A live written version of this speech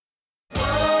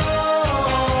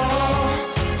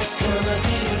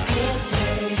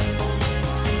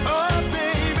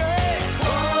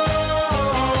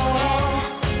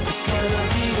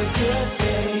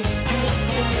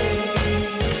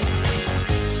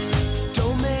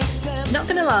Not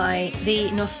gonna lie,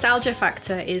 the nostalgia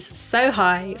factor is so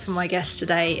high for my guest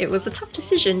today. It was a tough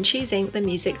decision choosing the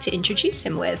music to introduce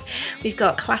him with. We've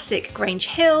got classic Grange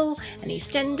Hill and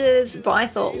EastEnders, but I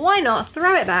thought, why not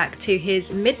throw it back to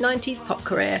his mid-90s pop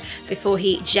career before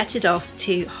he jetted off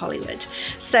to Hollywood.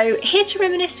 So here to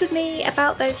reminisce with me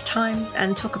about those times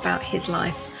and talk about his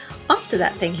life after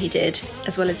that thing he did,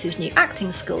 as well as his new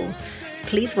acting school.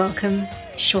 Please welcome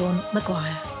Sean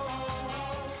Maguire.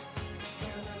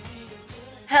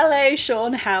 Hello,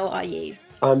 Sean. How are you?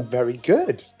 I'm very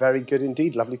good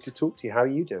indeed. Lovely to talk to you. How are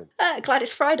you doing? Glad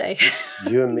it's Friday.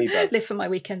 You and me both. Live for my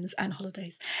weekends and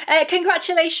holidays.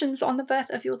 Congratulations on the birth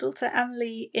of your daughter,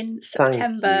 Amelie, in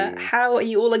September. Thank you. How are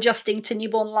you all adjusting to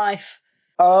newborn life?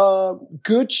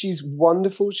 Good. She's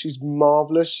wonderful. She's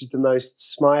marvellous. She's the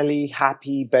most smiley,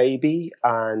 happy baby,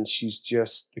 and she's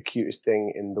just the cutest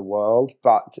thing in the world.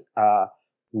 But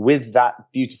with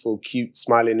that beautiful, cute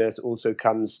smiliness also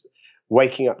comes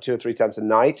waking up 2 or 3 times a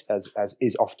night, as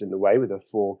is often the way with a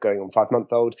 4 going on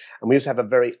 5-month-old. And we also have a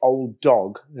very old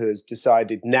dog who has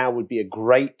decided now would be a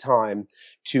great time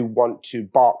to want to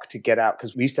bark to get out,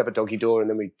 because we used to have a doggy door and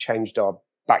then we changed our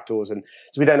back doors, and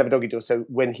so we don't have a doggy door. So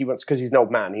when he wants, because he's an old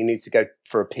man, he needs to go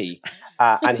for a pee,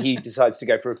 and he decides to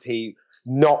go for a pee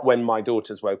not when my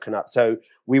daughter's woken up. So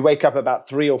we wake up about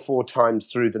 3 or 4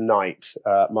 times through the night.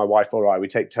 My wife or I, we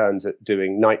take turns at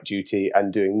doing night duty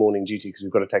and doing morning duty because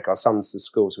we've got to take our sons to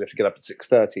school. So we have to get up at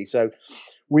 6:30. So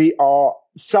we are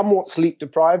somewhat sleep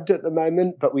deprived at the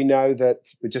moment, but we know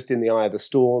that we're just in the eye of the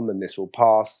storm and this will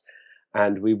pass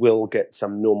and we will get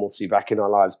some normalcy back in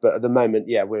our lives. But at the moment,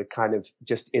 yeah, we're kind of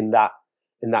just in that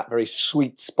very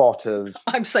sweet spot of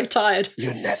I'm so tired.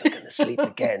 You're never going to sleep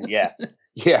again. Yeah.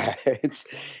 Yeah, it's.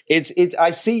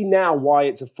 I see now why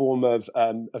it's a form of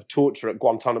torture at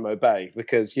Guantanamo Bay,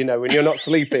 because when you're not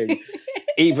sleeping,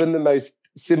 even the most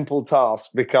simple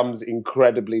task becomes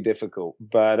incredibly difficult.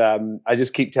 But I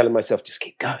just keep telling myself, just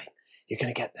keep going. You're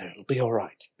going to get there. It'll be all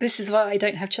right. This is why I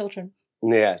don't have children.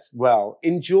 Yes. Well,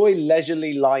 enjoy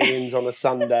leisurely lie-ins on a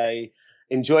Sunday.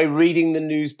 Enjoy reading the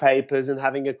newspapers and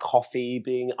having a coffee,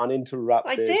 being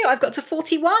uninterrupted. I do. I've got to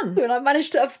 41 and I've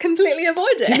managed to completely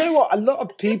avoid it. Do you know what? A lot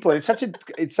of people, it's such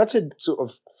a sort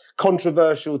of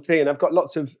controversial thing. And I've got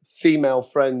lots of female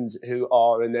friends who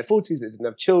are in their 40s that didn't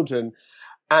have children.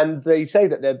 And they say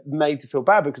that they're made to feel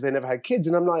bad because they never had kids.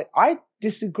 And I'm like, I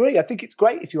disagree. I think it's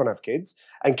great if you want to have kids.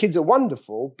 And kids are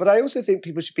wonderful. But I also think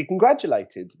people should be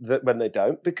congratulated that when they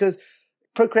don't, because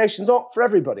procreation's not for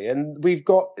everybody, and we've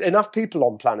got enough people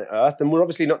on planet Earth, and we're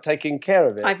obviously not taking care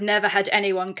of it. I've never had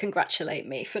anyone congratulate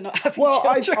me for not having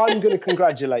children. I'm going to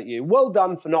congratulate you. Well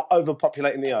done for not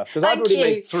overpopulating the Earth, because I've already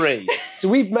made 3. So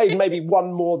we've made maybe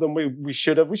 1 more than we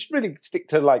should have. We should really stick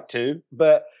to like 2,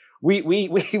 but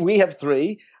we have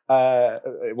 3.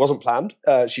 It wasn't planned.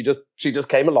 She just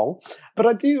came along. But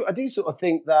I do sort of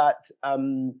think that.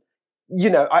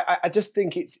 I just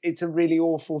think it's a really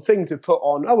awful thing to put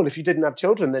on, oh, well, if you didn't have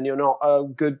children, then you're not a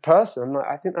good person.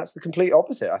 I think that's the complete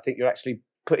opposite. I think you're actually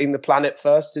putting the planet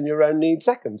first and your own needs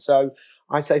second. So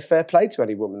I say fair play to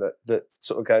any woman that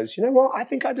sort of goes, you know what, I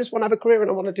think I just want to have a career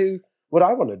and I want to do what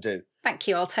I want to do. Thank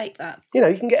you, I'll take that. You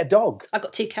can get a dog. I've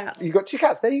got 2 cats. You've got 2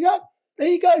 cats, there you go. There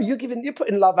you go. You're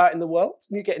putting love out in the world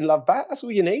and you're getting love back. That's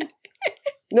all you need.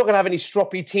 You're not going to have any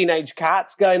stroppy teenage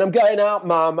cats going, I'm going out,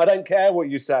 Mum. I don't care what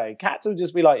you say. Cats will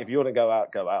just be like, if you want to go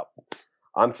out, go out.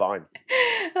 I'm fine.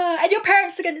 And your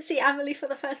parents are going to see Amelie for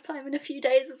the first time in a few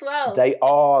days as well. They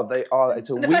are. It's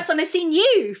the first time they've seen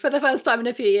you for the first time in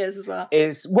a few years as well.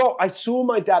 I saw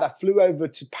my dad. I flew over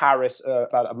to Paris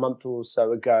about a month or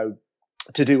so ago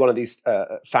to do one of these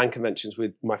fan conventions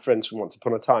with my friends from Once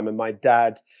Upon a Time. And my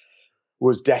dad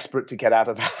was desperate to get out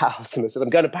of the house. And I said, I'm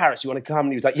going to Paris. You want to come?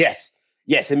 And he was like, yes,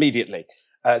 immediately.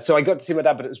 So I got to see my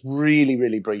dad, but it was really,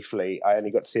 really briefly. I only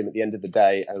got to see him at the end of the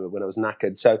day when I was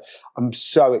knackered. So I'm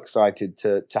so excited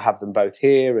to have them both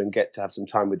here and get to have some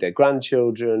time with their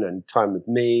grandchildren and time with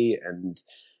me, and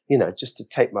just to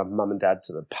take my mum and dad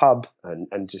to the pub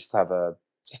and just have a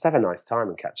nice time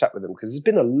and catch up with them, because it's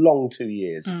been a long 2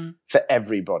 years for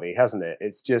everybody, hasn't it?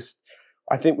 It's just,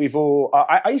 I think we've all,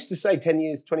 I used to say 10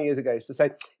 years, 20 years ago, I used to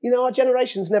say, our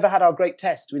generation's never had our great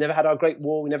test. We never had our great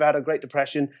war. We never had our great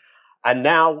depression. And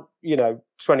now,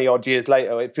 20 odd years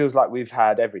later, it feels like we've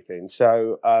had everything.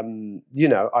 So,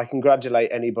 I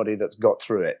congratulate anybody that's got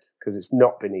through it, because it's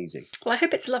not been easy. Well, I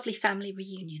hope it's a lovely family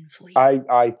reunion for you.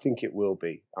 I think it will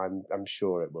be. I'm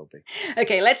sure it will be.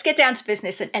 Okay, let's get down to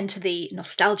business and enter the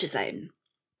nostalgia zone.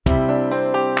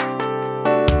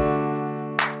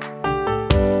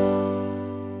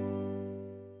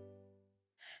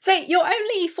 So you're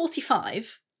only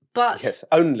 45, but... Yes,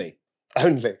 only.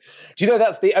 Only. Do you know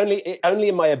that's the only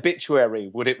in my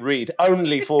obituary would it read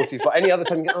only 45. Any other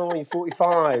time you go, oh, you're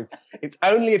 45. It's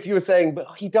only if you were saying, but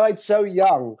he died so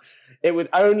young. It would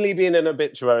only be in an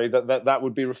obituary that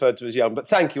would be referred to as young. But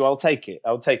thank you, I'll take it.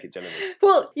 I'll take it, Genevieve.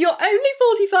 Well, you're only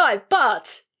 45,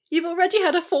 but you've already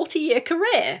had a 40-year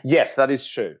career. Yes, that is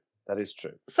true. That is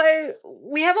true. So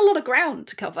we have a lot of ground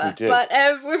to cover. We do. But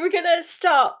we're going to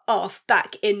start off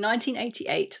back in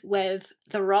 1988 with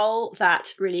the role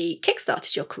that really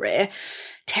kickstarted your career,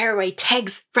 Tearaway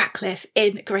Tegs Ratcliffe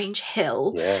in Grange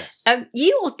Hill. Yes.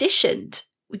 You auditioned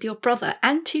with your brother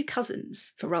and 2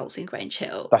 cousins for roles in Grange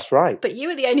Hill. That's right. But you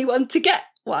were the only one to get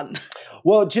one.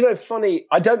 Well, do you know, funny,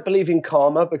 I don't believe in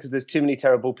karma because there's too many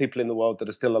terrible people in the world that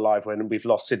are still alive when we've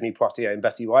lost Sidney Poitier and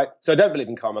Betty White. So I don't believe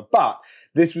in karma. But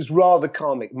this was rather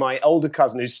karmic. My older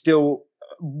cousin, who's still,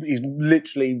 he's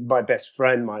literally my best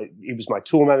friend. He was my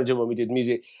tour manager when we did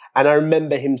music. And I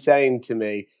remember him saying to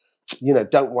me, you know,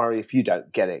 don't worry if you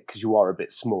don't get it because you are a bit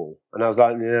small. And I was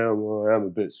like, yeah, well, I am a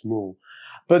bit small.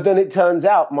 But then it turns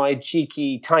out my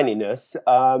cheeky tininess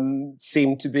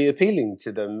seemed to be appealing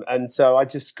to them. And so I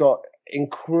just got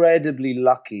incredibly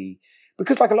lucky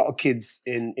because like a lot of kids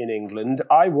in England,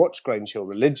 I watched Grange Hill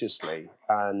religiously.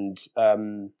 And,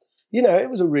 you know, it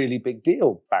was a really big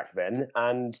deal back then.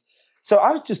 And so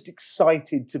I was just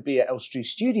excited to be at Elstree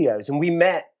Studios. And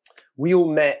we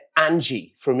all met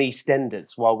Angie from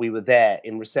EastEnders while we were there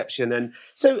in reception. And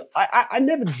so I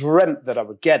never dreamt that I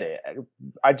would get it.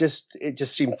 It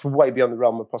just seemed way beyond the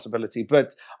realm of possibility.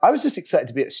 But I was just excited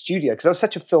to be at a studio because I was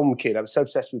such a film kid. I was so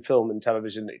obsessed with film and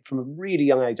television from a really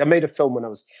young age. I made a film when I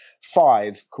was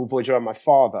 5 called Voyage Around My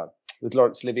Father with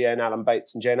Laurence Olivier and Alan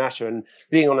Bates and Jane Asher. And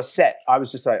being on a set, I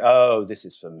was just like, oh, this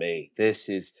is for me. This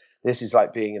is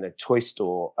like being in a toy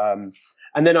store.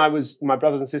 And then my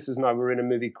brothers and sisters and I were in a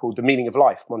movie called The Meaning of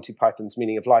Life, Monty Python's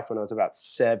Meaning of Life, when I was about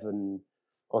 7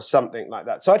 or something like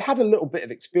that. So I'd had a little bit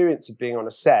of experience of being on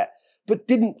a set, but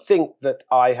didn't think that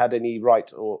I had any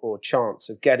right or chance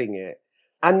of getting it.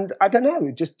 And I don't know,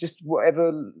 just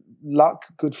whatever luck,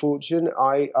 good fortune,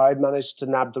 I managed to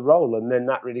nab the role. And then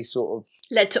that really sort of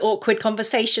led to awkward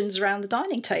conversations around the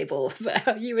dining table.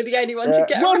 You were the only one to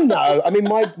get well, no. I mean,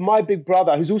 my big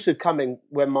brother, who's also coming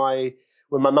when my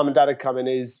mum and dad are coming,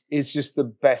 is just the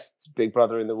best big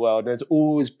brother in the world. And there's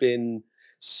always been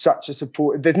such a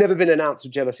support. There's never been an ounce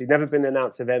of jealousy, never been an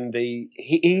ounce of envy.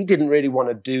 He didn't really want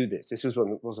to do this. This was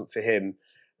one that wasn't for him.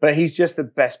 But he's just the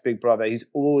best big brother. He's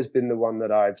always been the one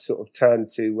that I've sort of turned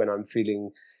to when I'm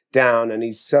feeling down. And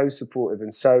he's so supportive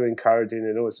and so encouraging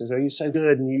and always says, oh, you're so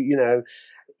good. And you know,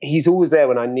 he's always there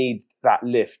when I need that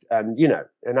lift. And, you know,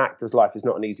 an actor's life is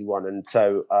not an easy one. And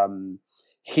so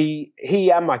he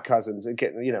and my cousins,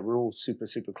 again, you know, we're all super,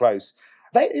 super close.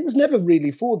 It was never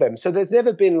really for them. So there's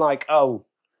never been like, oh,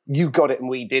 you got it and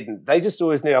we didn't. They just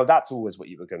always knew, oh, that's always what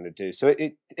you were going to do. So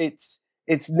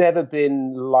it's never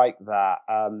been like that.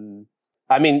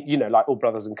 I mean, you know, like all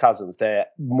brothers and cousins, they're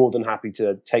more than happy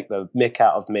to take the mick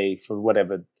out of me for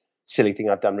whatever silly thing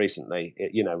I've done recently,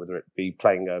 you know, whether it be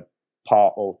playing a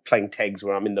part or playing Tegs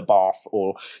where I'm in the bath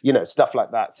or, you know, stuff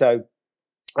like that. So,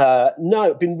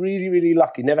 no, been really, really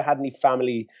lucky. Never had any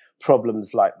family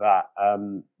problems like that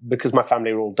because my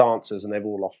family are all dancers and they're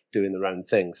all off doing their own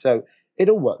thing. So it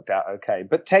all worked out okay.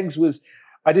 But Tegs was...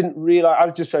 I didn't realize, I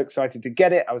was just so excited to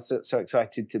get it. I was so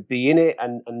excited to be in it.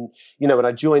 And, you know, when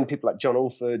I joined people like John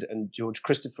Alford and George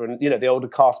Christopher and, you know, the older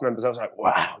cast members, I was like,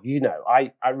 wow, you know,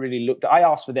 I really I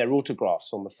asked for their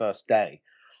autographs on the first day.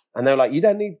 And they were like, you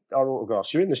don't need our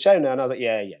autographs. You're in the show now. And I was like,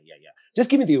 yeah. Just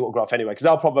give me the autograph anyway, because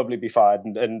I'll probably be fired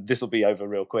and this will be over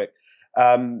real quick.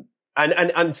 And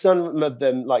some of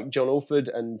them, like John Alford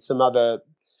and some other,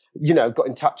 you know, got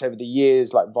in touch over the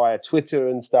years, like via Twitter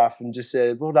and stuff, and just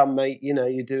said, well done, mate, you know,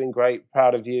 you're doing great,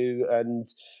 proud of you. And,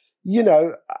 you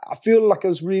know, I feel like I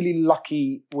was really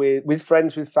lucky with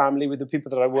friends, with family, with the people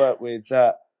that I work with,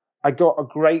 that I got a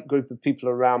great group of people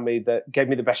around me that gave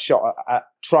me the best shot at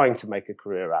trying to make a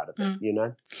career out of it, you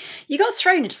know? You got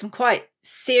thrown into some quite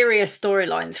serious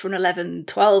storylines for an 11,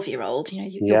 12-year-old. You know,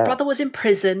 your brother was in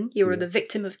prison, you were the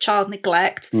victim of child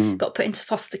neglect, got put into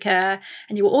foster care,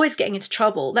 and you were always getting into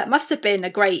trouble. That must have been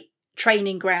a great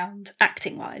training ground,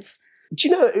 acting-wise. Do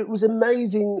you know, it was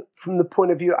amazing from the point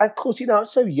of view, of course, you know, I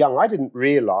was so young, I didn't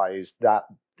realise that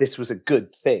this was a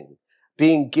good thing.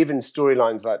 Being given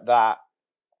storylines like that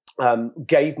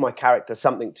gave my character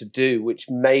something to do, which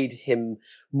made him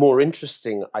more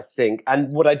interesting, I think.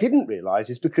 And what I didn't realise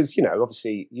is because, you know,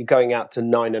 obviously you're going out to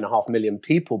 9.5 million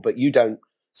people, but you don't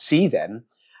see them.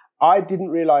 I didn't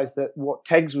realise that what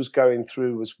Tegs was going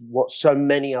through was what so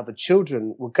many other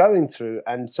children were going through.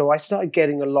 And so I started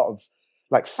getting a lot of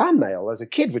like fan mail as a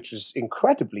kid, which was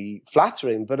incredibly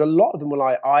flattering. But a lot of them were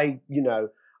like, I'm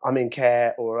in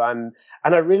care, and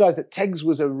I realized that Tegs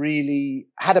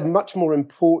had a much more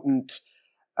important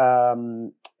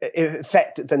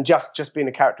effect than just being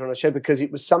a character on a show, because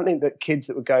it was something that kids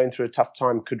that were going through a tough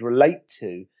time could relate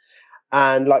to.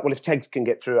 And like, well, if Tegs can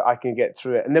get through it, I can get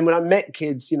through it. And then when I met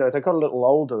kids, as I got a little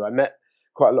older, I met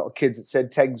quite a lot of kids that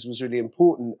said Tegs was really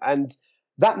important. And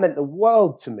that meant the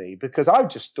world to me, because I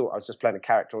just thought I was just playing a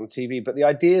character on TV. But the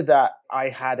idea that I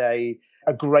had a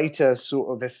greater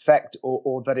sort of effect,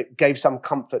 or that it gave some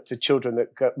comfort to children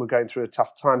that were going through a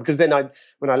tough time. Because then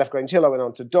when I left Grange Hill, I went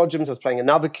on to Dodgems. I was playing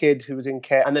another kid who was in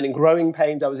care. And then in Growing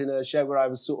Pains, I was in a show where I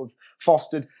was sort of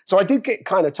fostered. So I did get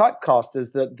kind of typecast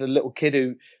as the little kid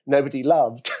who nobody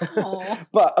loved.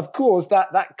 But of course, that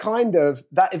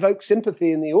evokes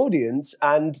sympathy in the audience.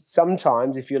 And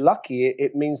sometimes, if you're lucky,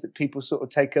 it means that people sort of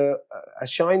take a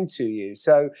shine to you.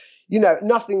 So,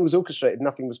 nothing was orchestrated,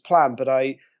 nothing was planned, but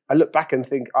I look back and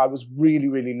think I was really,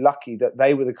 really lucky that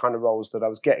they were the kind of roles that I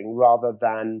was getting, rather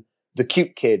than the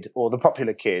cute kid or the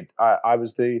popular kid. I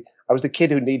was the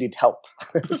kid who needed help.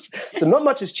 So not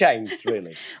much has changed,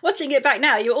 really. Watching it back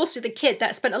now, you're also the kid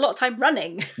that spent a lot of time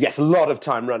running. Yes, a lot of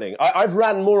time running. I've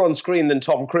ran more on screen than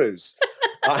Tom Cruise.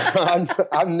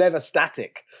 I'm never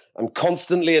static. I'm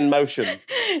constantly in motion.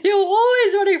 You're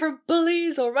always running from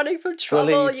bullies or running from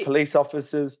trouble. Police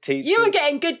officers, teachers. You were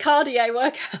getting good cardio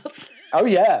workouts. Oh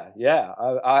yeah.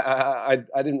 I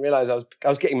didn't realise I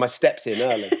was getting my steps in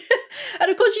early.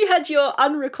 And of course, you had your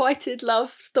unrequited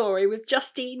love story with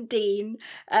Justine Dean.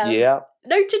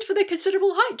 Noted for the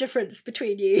considerable height difference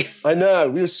between you. I know.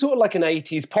 We were sort of like an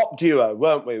 80s pop duo,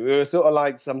 weren't we? We were sort of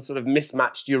like some sort of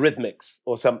mismatched Eurythmics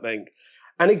or something.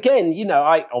 And again,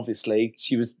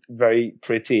 she was very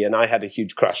pretty, and I had a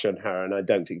huge crush on her, and I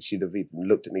don't think she'd have even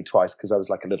looked at me twice, because I was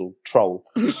like a little troll.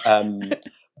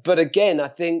 But again, I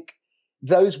think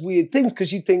those weird things,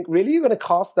 because you think, really, you're going to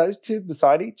cast those two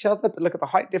beside each other? But look at the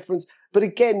height difference. But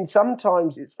again,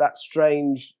 sometimes it's that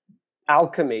strange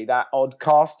alchemy, that odd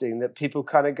casting, that people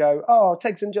kind of go, oh,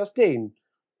 Tegs and Justine.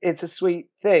 It's a sweet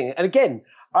thing. And again,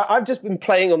 I've just been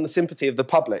playing on the sympathy of the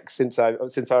public since I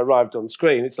arrived on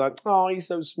screen. It's like, oh, he's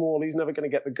so small, he's never going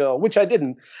to get the girl, which I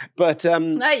didn't. But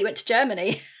no, you went to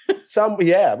Germany.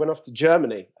 I went off to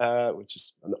Germany, which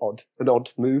is an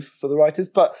odd move for the writers.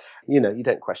 But you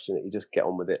don't question it; you just get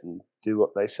on with it and do what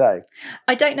they say.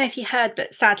 I don't know if you heard,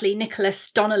 but sadly, Nicholas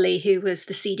Donnelly, who was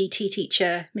the CDT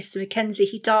teacher, Mr. Mackenzie,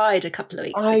 he died a couple of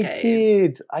weeks ago. I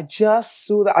did. I just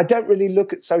saw that. I don't really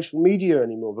look at social media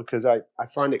anymore, because I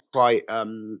find it quite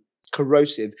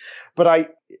corrosive. But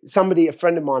a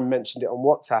friend of mine mentioned it on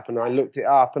WhatsApp, and I looked it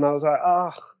up, and I was like,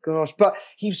 oh gosh. But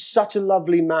he's such a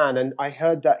lovely man, and I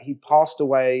heard that he passed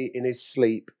away in his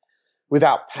sleep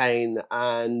without pain.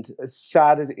 And as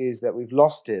sad as it is that we've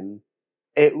lost him,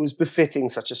 it was befitting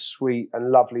such a sweet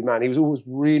and lovely man. He was always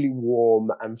really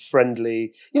warm and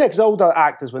friendly. Because older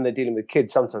actors, when they're dealing with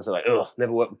kids, sometimes they're like, ugh,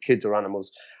 never work with kids or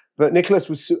animals. But Nicholas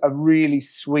was a really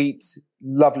sweet,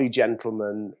 lovely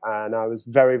gentleman, and I was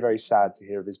very, very sad to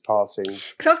hear of his passing.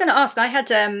 Because I was going to ask, I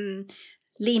had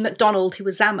Lee McDonald, who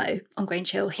was Zamo on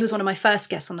Grange Hill. He was one of my first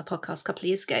guests on the podcast a couple of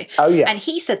years ago. Oh, yeah. And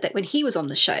he said that when he was on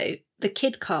the show, the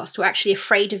kid cast were actually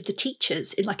afraid of the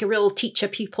teachers in like a real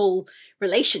teacher-pupil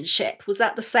relationship. Was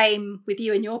that the same with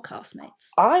you and your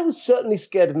castmates? I was certainly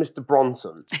scared of Mr.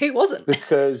 Bronson. Who wasn't?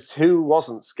 Because who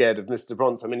wasn't scared of Mr.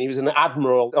 Bronson? I mean, he was an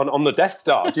admiral on the Death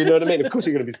Star. Do you know what I mean? Of course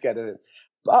you're going to be scared of him.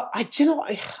 But I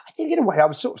think in a way I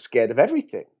was sort of scared of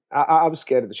everything. I was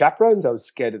scared of the chaperones. I was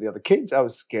scared of the other kids. I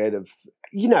was scared of,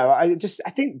 I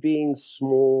think being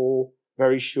small,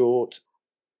 very short,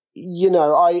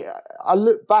 I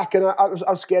look back and I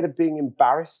was scared of being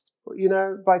embarrassed,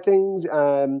 by things.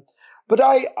 But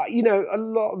a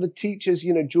lot of the teachers,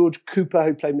 George Cooper,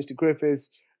 who played Mr. Griffiths,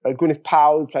 Gwyneth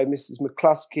Powell, who played Mrs.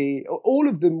 McCluskey, all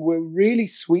of them were really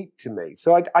sweet to me.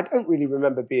 So I don't really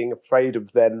remember being afraid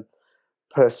of them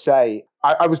per se.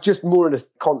 I was just more in a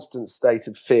constant state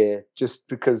of fear, just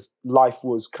because life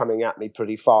was coming at me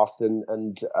pretty fast. I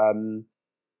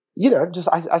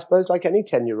suppose like any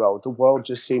 10-year-old, the world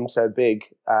just seemed so big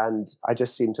and I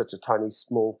just seemed such a tiny,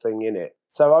 small thing in it.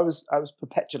 So I was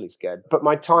perpetually scared. But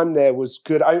my time there was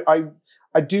good. I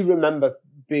do remember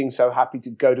being so happy to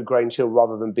go to Grange Hill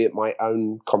rather than be at my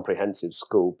own comprehensive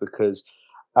school, because,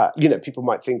 people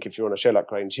might think if you're on a show like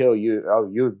Grange Hill,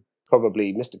 you're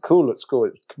probably Mr. Cool at school.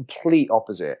 It's complete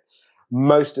opposite.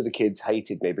 most of the kids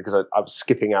hated me because I was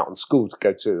skipping out on school to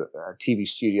go to a TV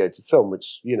studio to film,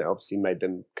 which, obviously made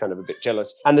them kind of a bit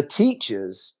jealous. And the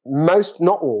teachers,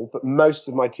 not all, but most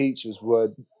of my teachers were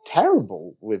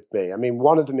terrible with me. I mean,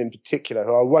 one of them in particular,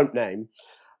 who I won't name,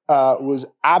 was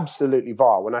absolutely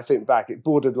vile. When I think back, it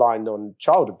borderlined on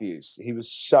child abuse. He was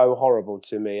so horrible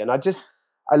to me. And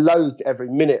I loathed every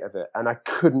minute of it, and I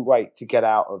couldn't wait to get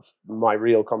out of my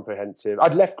real comprehensive.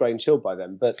 I'd left Grange Hill by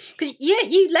then, but... Because,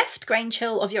 you left Grange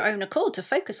Hill of your own accord to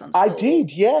focus on school. I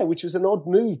did, yeah, which was an odd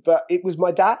move, but it was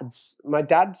my dad's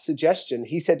suggestion.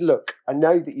 He said, look, I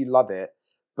know that you love it,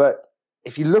 but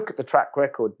if you look at the track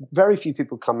record, very few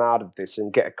people come out of this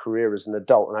and get a career as an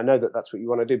adult, and I know that that's what you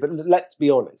want to do, but let's be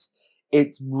honest.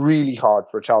 It's really hard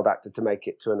for a child actor to make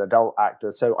it to an adult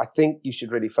actor, so I think you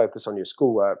should really focus on your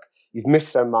schoolwork. You've missed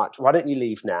so much. Why don't you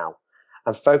leave now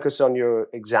and focus on your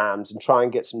exams and try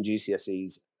and get some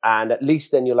GCSEs? And at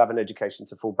least then you'll have an education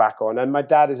to fall back on. And my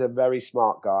dad is a very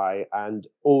smart guy and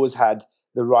always had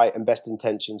the right and best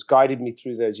intentions, guided me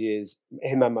through those years,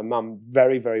 him and my mum,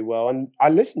 very, very well. And I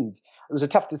listened. It was a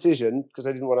tough decision because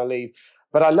I didn't want to leave.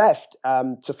 But I left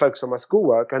to focus on my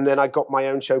schoolwork. And then I got my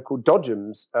own show called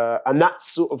Dodgems. And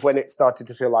that's sort of when it started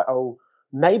to feel like, oh,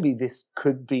 maybe this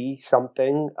could be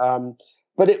something.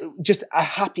 But it just a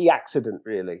happy accident,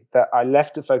 really, that I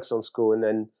left to focus on school and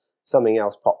then something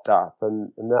else popped up.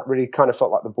 And that really kind of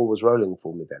felt like the ball was rolling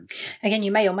for me then. Again,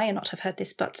 you may or may not have heard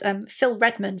this, but Phil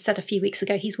Redmond said a few weeks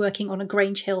ago he's working on a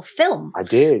Grange Hill film. I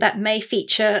did. That may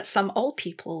feature some old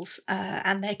pupils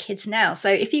and their kids now.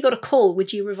 So if you got a call,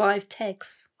 would you revive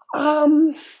Tegs?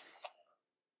 I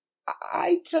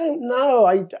don't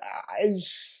know.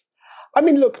 I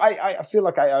mean, look, I feel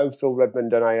like I owe Phil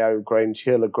Redmond and I owe Grange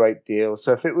Hill a great deal.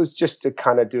 So if it was just to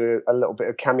kind of do a little bit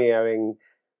of cameoing,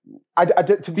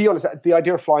 to be honest, the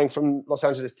idea of flying from Los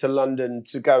Angeles to London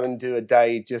to go and do a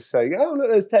day just saying, oh, look,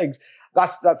 there's Tegs,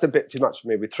 that's a bit too much for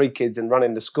me with 3 kids and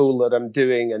running the school that I'm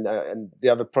doing and the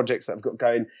other projects that I've got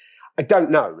going. I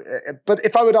don't know. But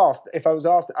if I was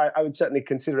asked, I would certainly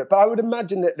consider it. But I would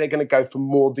imagine that they're going to go for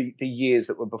more the years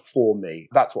that were before me.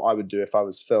 That's what I would do if I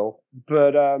was Phil.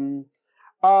 But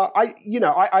I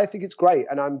think it's great,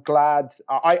 and I'm glad.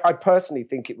 I personally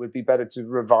think it would be better to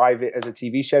revive it as a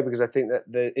TV show because I think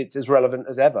that it's as relevant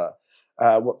as ever.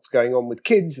 What's going on with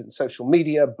kids and social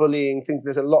media, bullying, things.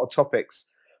 There's a lot of topics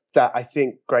that I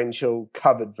think Grange Hill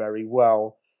covered very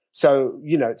well. So,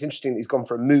 it's interesting that he's gone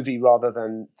for a movie rather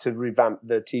than to revamp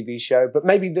the TV show. But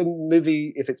maybe the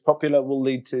movie, if it's popular, will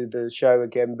lead to the show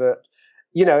again. But,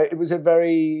 it was a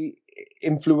very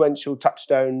influential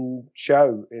touchstone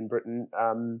show in Britain.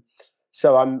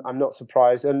 So I'm not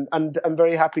surprised. And I'm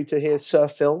very happy to hear Sir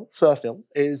Phil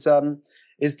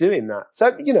is doing that.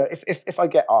 So, if I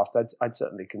get asked, I'd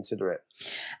certainly consider it.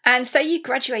 And so you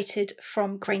graduated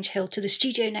from Grange Hill to the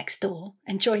studio next door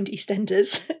and joined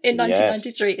EastEnders in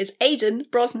 1993 as Aidan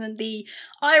Brosnan, the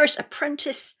Irish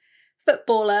apprentice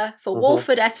footballer for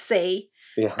Walford FC.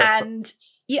 Yeah. And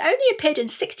you only appeared in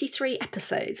 63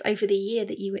 episodes over the year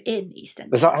that you were in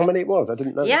EastEnders. Is that how many it was? I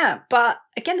didn't know. Yeah, but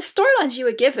again, the storylines you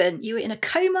were given, you were in a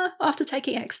coma after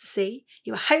taking ecstasy,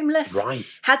 you were homeless,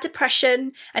 had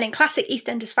depression, and in classic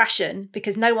EastEnders fashion,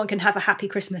 because no one can have a happy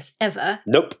Christmas ever,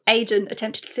 nope. Aidan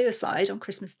attempted suicide on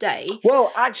Christmas Day.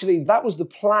 Well, actually, that was the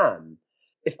plan.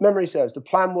 If memory serves, the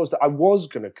plan was that I was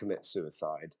going to commit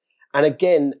suicide. And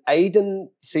again,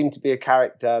 Aidan seemed to be a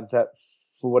character that,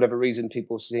 for whatever reason,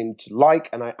 people seemed to like.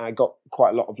 And I got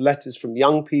quite a lot of letters from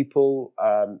young people,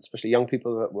 especially young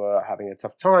people that were having a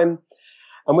tough time.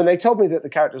 And when they told me that the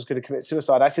character was going to commit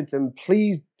suicide, I said to them,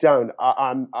 please don't.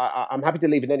 I'm happy to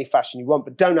leave in any fashion you want,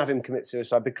 but don't have him commit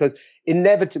suicide because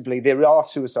inevitably there are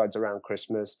suicides around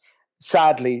Christmas.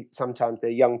 Sadly, sometimes they're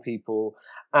young people.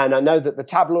 And I know that the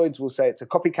tabloids will say it's a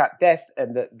copycat death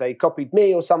and that they copied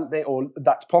me or something, or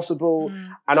that's possible.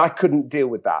 And I couldn't deal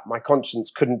with that. My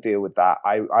conscience couldn't deal with that.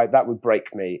 That would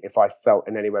break me if I felt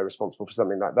in any way responsible for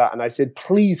something like that. And I said,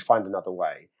 please find another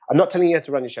way. I'm not telling you how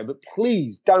to run your show, but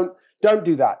please don't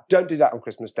do that. Don't do that on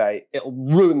Christmas Day. It'll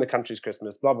ruin the country's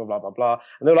Christmas, blah, blah, blah, blah, blah.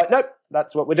 And they were like, nope,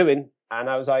 that's what we're doing. And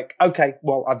I was like, okay,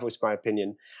 well, I've voiced my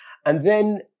opinion. And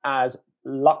then as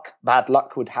bad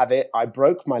luck would have it, I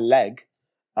broke my leg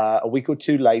a week or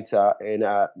two later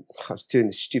I was doing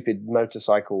this stupid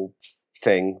motorcycle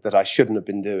thing that I shouldn't have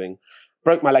been doing.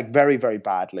 Broke my leg very, very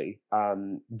badly.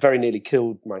 Very nearly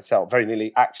killed myself. Very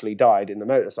nearly actually died in the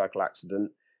motorcycle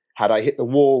accident. Had I hit the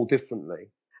wall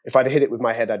differently. If I'd hit it with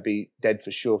my head, I'd be dead for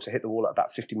sure because I hit the wall at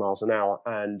about 50 miles an hour.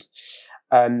 And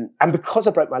And because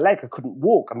I broke my leg, I couldn't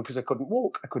walk. And because I couldn't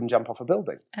walk, I couldn't jump off a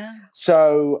building. Oh.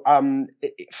 So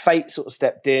fate sort of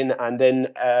stepped in, and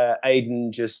then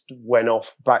Aidan just went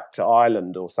off back to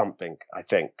Ireland or something, I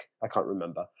think. I can't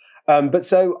remember. But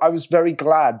so I was very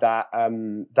glad that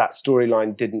that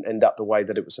storyline didn't end up the way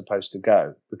that it was supposed to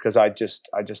go, because I just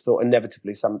thought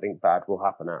inevitably something bad will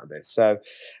happen out of this. So,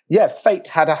 yeah, fate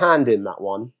had a hand in that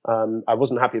one. I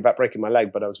wasn't happy about breaking my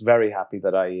leg, but I was very happy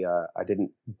that I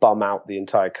didn't bum out the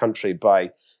entire country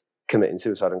by committing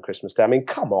suicide on Christmas Day. I mean,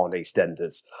 come on,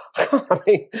 EastEnders. I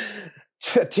mean,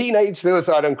 teenage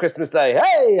suicide on Christmas Day.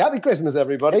 Hey, happy Christmas,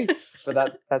 everybody.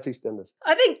 But that's EastEnders.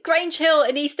 I think Grange Hill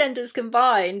and EastEnders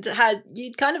combined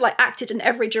you'd kind of like acted in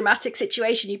every dramatic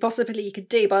situation you possibly could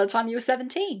do by the time you were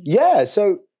 17. Yeah,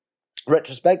 so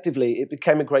retrospectively, it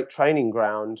became a great training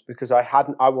ground because I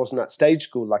wasn't at stage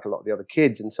school like a lot of the other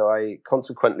kids, and so I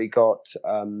consequently got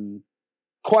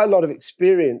quite a lot of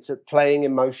experience at playing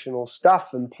emotional stuff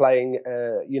and playing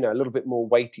a little bit more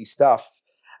weighty stuff.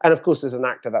 And of course, as an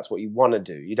actor, that's what you want to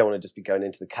do. You don't want to just be going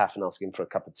into the cafe and asking for a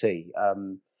cup of tea.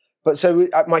 But so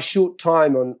at my short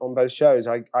time on both shows,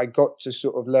 I got to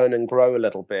sort of learn and grow a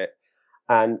little bit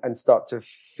and start to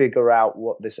figure out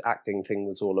what this acting thing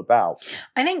was all about.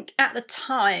 I think at the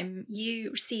time you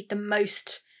received the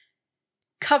most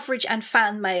coverage and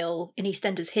fan mail in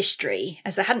EastEnders history,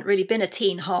 as there hadn't really been a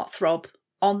teen heartthrob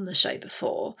on the show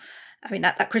before. I mean,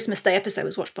 that Christmas Day episode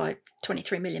was watched by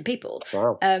 23 million people.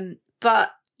 Wow.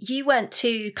 But you weren't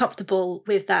too comfortable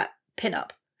with that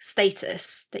pin-up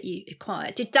status that you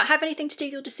acquired. Did that have anything to do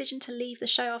with your decision to leave the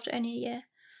show after only a year?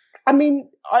 I mean,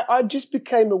 I just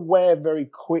became aware very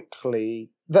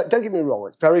quickly that, don't get me wrong,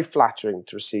 it's very flattering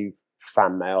to receive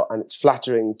fan mail, and it's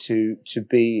flattering to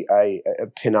be a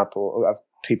pin-up or have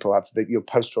people have your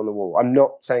poster on the wall. I'm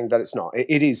not saying that it's not.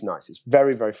 It is nice. It's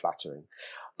very, very flattering.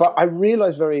 But I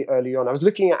realized very early on, I was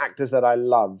looking at actors that I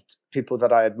loved, people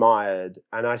that I admired,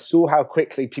 and I saw how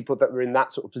quickly people that were in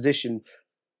that sort of position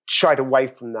shied away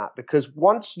from that. Because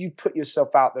once you put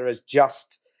yourself out there as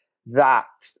just that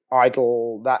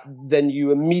idol, then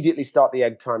you immediately start the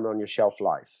egg timer on your shelf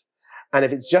life. And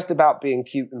if it's just about being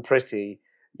cute and pretty,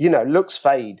 looks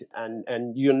fade,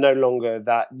 and you're no longer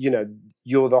that,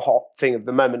 you're the hot thing of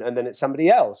the moment, and then it's somebody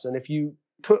else. And if you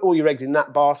put all your eggs in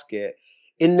that basket,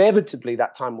 inevitably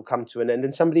that time will come to an end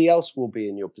and somebody else will be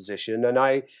in your position.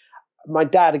 And my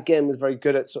dad, again, was very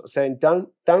good at sort of saying,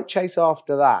 don't chase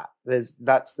after that. There's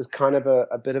kind of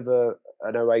a bit of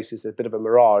an oasis, a bit of a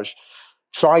mirage.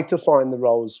 Try to find the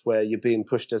roles where you're being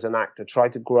pushed as an actor. Try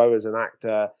to grow as an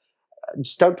actor.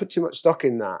 Just don't put too much stock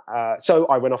in that. So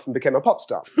I went off and became a pop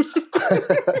star,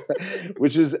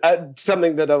 which is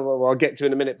something that I'll get to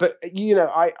in a minute. But,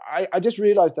 I just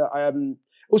realized that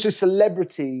also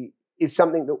celebrity is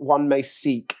something that one may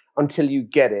seek until you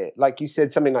get it. Like you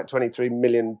said, something like 23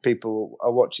 million people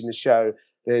are watching the show.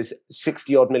 There's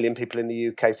 60 odd million people in the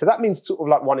UK. So that means sort of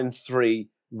like 1 in 3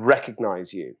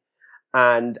 recognize you.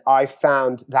 And I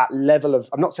found that level of,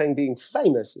 I'm not saying being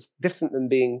famous, it's different than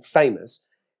being famous.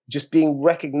 Just being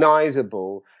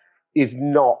recognizable is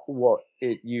not what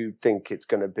you think it's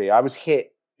going to be. I was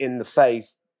hit in the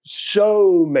face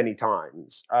so many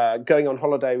times. Going on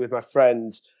holiday with my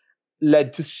friends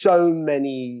led to so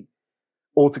many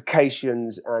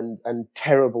altercations and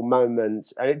terrible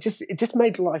moments. And it just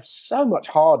made life so much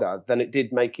harder than it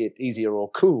did make it easier or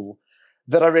cool,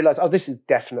 that I realized, this is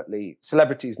definitely,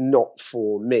 celebrity is not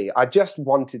for me. I just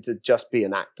wanted to just be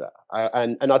an actor.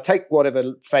 And I'll take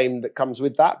whatever fame that comes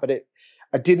with that, but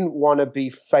I didn't want to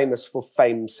be famous for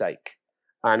fame's sake.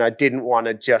 And I didn't want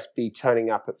to just be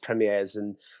turning up at premieres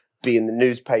and be in the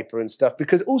newspaper and stuff,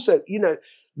 because also,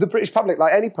 the British public,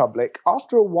 like any public,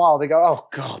 after a while they go, oh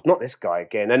God, not this guy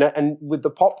again. And with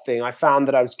the pop thing, I found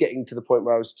that I was getting to the point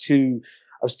where I was too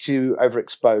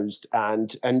overexposed,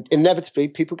 and inevitably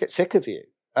people get sick of you.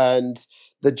 And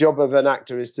the job of an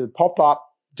actor is to pop up,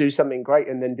 do something great,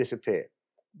 and then disappear.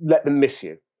 Let them miss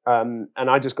you. And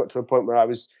I just got to a point where I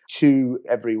was too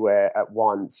everywhere at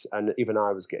once, and even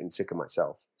I was getting sick of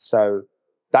myself. So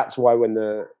that's why when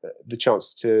the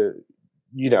chance to,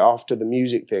 after the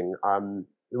music thing,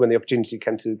 when the opportunity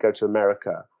came to go to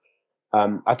America,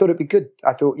 I thought it'd be good.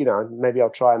 I thought, maybe I'll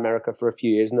try America for a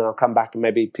few years and then I'll come back and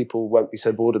maybe people won't be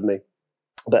so bored of me.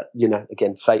 But,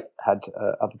 again, fate had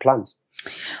other plans.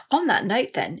 On that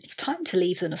note, then, it's time to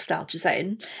leave the nostalgia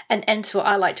zone and enter what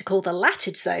I like to call the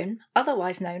latted zone,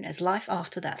 otherwise known as life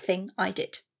after that thing I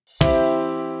did.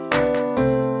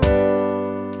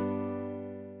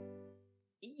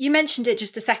 You mentioned it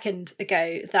just a second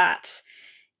ago that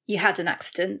you had an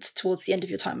accident towards the end of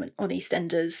your time on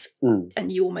EastEnders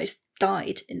and you almost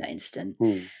died in that instant.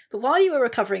 Hmm. But while you were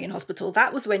recovering in hospital,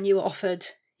 that was when you were offered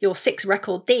your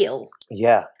 6-record deal.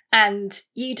 Yeah. And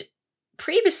you'd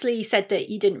previously said that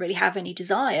you didn't really have any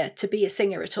desire to be a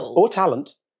singer at all. Or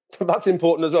talent. That's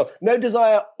important as well. No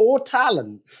desire or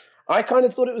talent. I kind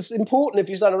of thought it was important if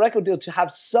you sign a record deal to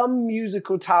have some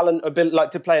musical talent,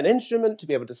 like to play an instrument, to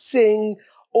be able to sing,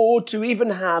 or to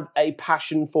even have a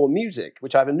passion for music,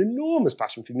 which I have an enormous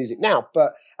passion for music now.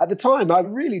 But at the time, I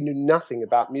really knew nothing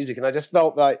about music. And I just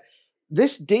felt like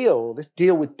this deal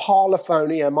with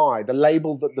Parlophone EMI, the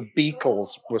label that the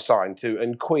Beatles were signed to,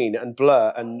 and Queen and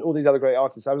Blur and all these other great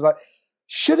artists, I was like,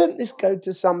 shouldn't this go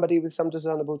to somebody with some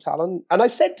discernible talent? And I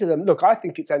said to them, look, I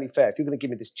think it's only fair if you're going to give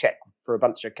me this check for a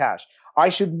bunch of cash, I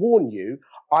should warn you,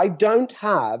 I don't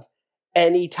have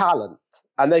any talent.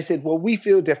 And they said, well, we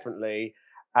feel differently.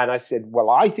 And I said, well,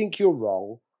 I think you're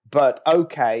wrong, but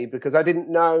okay, because I didn't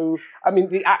know. I mean,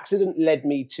 the accident led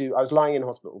me to, I was lying in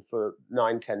hospital for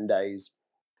 9-10 days,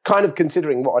 kind of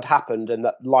considering what had happened and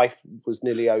that life was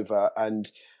nearly over.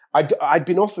 And I'd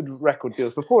been offered record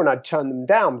deals before and I'd turned them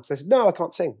down because I said, no, I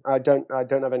can't sing. I don't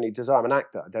have any desire. I'm an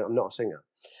actor. I'm not a singer.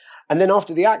 And then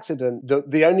after the accident,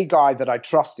 the only guy that I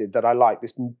trusted, that I liked,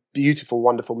 this beautiful,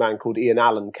 wonderful man called Ian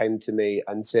Allen, came to me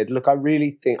and said, look, I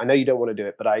really think, I know you don't want to do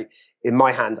it, but in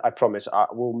my hands, I promise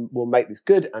we'll make this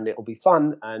good and it'll be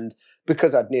fun. And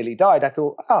because I'd nearly died, I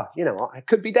thought, you know what, I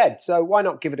could be dead. So why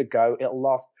not give it a go? It'll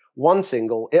last one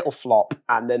single, it'll flop,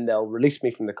 and then they'll release me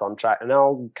from the contract and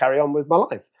I'll carry on with my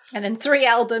life. And then 3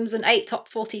 albums and 8 top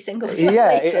 40 singles. Yeah,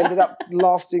 later. It ended up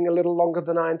lasting a little longer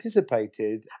than I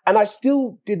anticipated. And I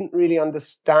still didn't really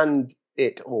understand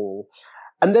it all.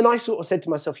 And then I sort of said to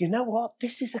myself, you know what?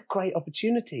 This is a great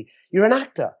opportunity. You're an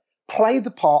actor. Play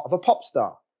the part of a pop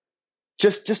star.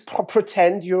 Just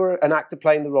pretend you're an actor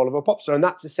playing the role of a pop star. And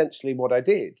that's essentially what I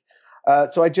did.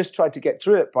 So I just tried to get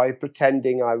through it by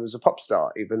pretending I was a pop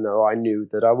star, even though I knew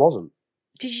that I wasn't.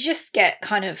 Did you just get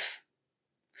kind of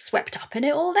swept up in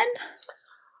it all then?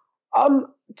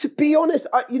 To be honest,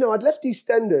 I'd left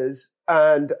EastEnders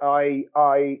and I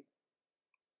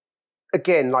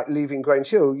again, like leaving Grange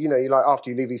Hill, you're like, after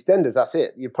you leave EastEnders, that's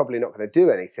it. You're probably not going to do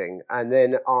anything. And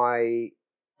then I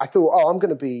thought, I'm going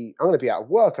to be out of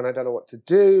work and I don't know what to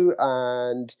do.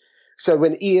 And so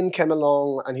when Ian came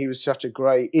along and he was such a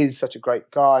great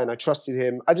guy and I trusted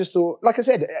him, I just thought, like I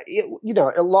said,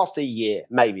 it'll last a year,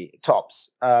 maybe,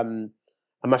 tops. And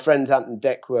my friends Ant and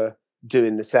Dec were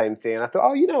doing the same thing. And I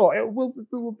thought, you know what, it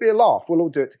will be a laugh. We'll all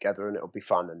do it together and it'll be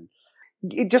fun. And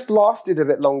it just lasted a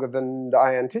bit longer than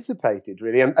I anticipated,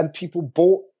 really. And people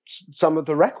bought some of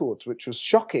the records, which was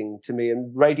shocking to me.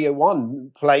 And Radio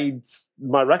 1 played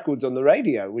my records on the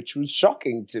radio, which was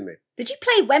shocking to me. Did you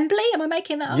play Wembley? Am I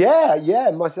making that up? Yeah.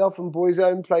 Myself and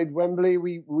Boyzone played Wembley.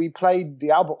 We played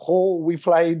the Albert Hall. We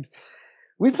played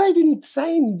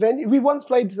insane venues. We once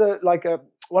played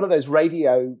one of those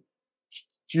radio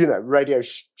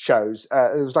shows.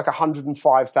 There was like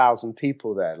 105,000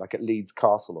 people there, like at Leeds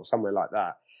Castle or somewhere like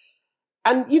that.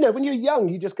 And, when you're young,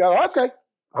 you just go, okay,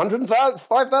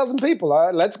 105,000 people,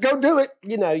 let's go do it.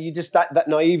 You just, that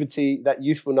naivety, that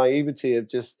youthful naivety of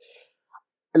just,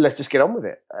 let's just get on with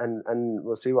it and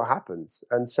we'll see what happens.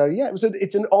 And so, yeah,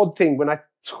 it's an odd thing. When I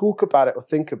talk about it or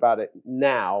think about it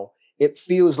now, it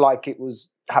feels like it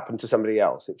happened to somebody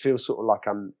else. It feels sort of like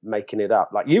I'm making it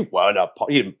up. Like, you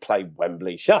didn't play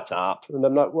Wembley, shut up. And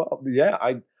I'm like, well, yeah,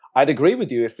 I'd agree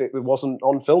with you if it wasn't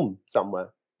on film somewhere.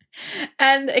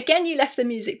 And again, you left the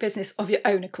music business of your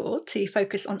own accord to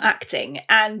focus on acting,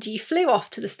 and you flew off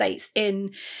to the States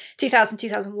in 2000,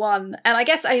 2001. And I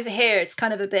guess over here, it's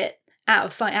kind of a bit out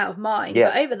of sight, out of mind.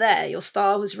 Yes. But over there, your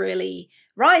star was really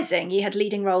rising. You had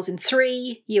leading roles in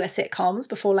 3 US sitcoms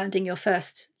before landing your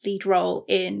first lead role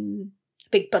in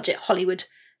big budget Hollywood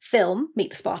film, Meet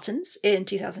the Spartans, in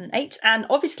 2008. And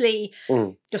obviously,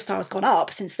 your star has gone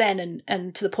up since then,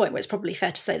 and to the point where it's probably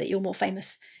fair to say that you're more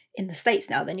famous in the States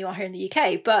now than you are here in the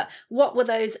UK. But what were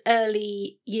those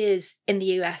early years in the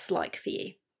US like for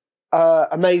you?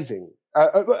 Amazing.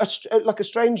 Like a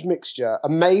strange mixture.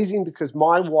 Amazing because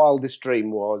my wildest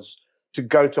dream was to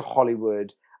go to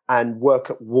Hollywood and work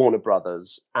at Warner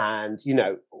Brothers and,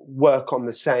 work on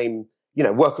the same,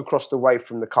 work across the way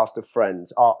from the cast of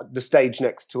Friends. The stage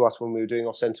next to us when we were doing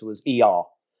Off Centre was ER.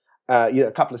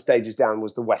 A couple of stages down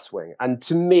was the West Wing. And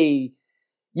to me,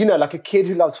 like a kid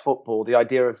who loves football, the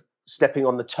idea of stepping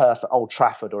on the turf at Old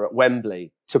Trafford or at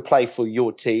Wembley to play for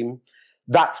your team,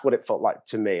 that's what it felt like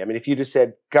to me. I mean, if you just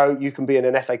said, go, you can be in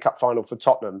an FA Cup final for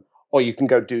Tottenham, or you can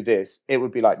go do this, it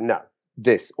would be like, no,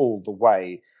 this all the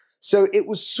way. So it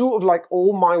was sort of like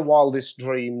all my wildest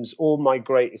dreams, all my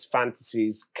greatest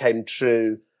fantasies came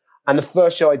true. And the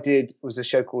first show I did was a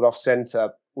show called Off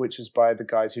Center, which was by the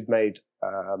guys who'd made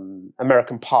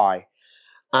American Pie.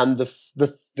 And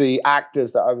the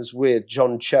actors that I was with,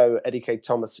 John Cho, Eddie K.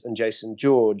 Thomas, and Jason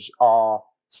George, are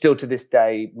still to this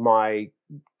day my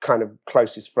kind of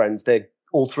closest friends.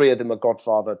 All three of them are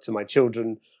godfather to my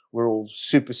children. We're all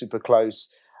super, super close.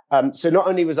 So not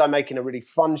only was I making a really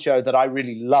fun show that I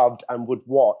really loved and would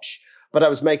watch, but I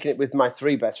was making it with my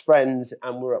three best friends,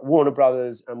 and we're at Warner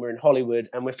Brothers, and we're in Hollywood,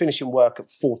 and we're finishing work at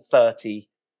 4:30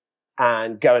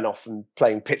 and going off and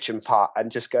playing pitch and putt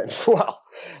and just going, well,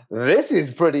 this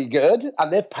is pretty good.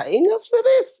 And they're paying us for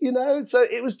this, you know? So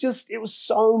it was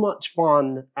so much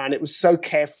fun, and it was so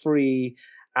carefree.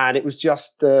 And it was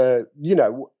just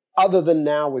other than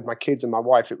now with my kids and my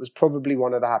wife, it was probably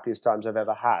one of the happiest times I've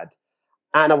ever had.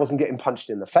 And I wasn't getting punched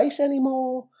in the face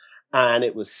anymore. And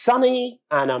it was sunny,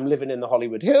 and I'm living in the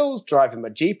Hollywood Hills, driving my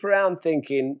Jeep around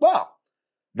thinking, well,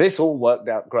 this all worked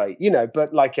out great, you know,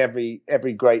 but like every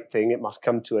great thing, it must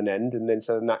come to an end. And then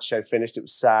so when that show finished, it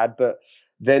was sad. But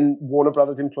then Warner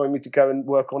Brothers employed me to go and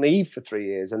work on Eve for 3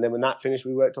 years. And then when that finished,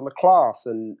 we worked on The Class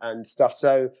and stuff.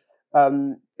 So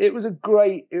it was a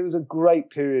great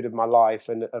period of my life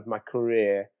and of my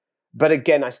career. But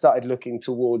again, I started looking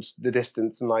towards the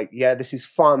distance and like, yeah, this is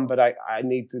fun, but I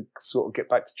need to sort of get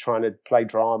back to trying to play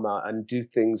drama and do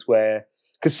things where,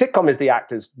 because sitcom is the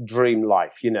actor's dream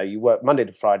life. You know, you work Monday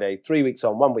to Friday, 3 weeks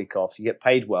on, 1 week off, you get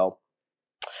paid well,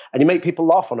 and you make people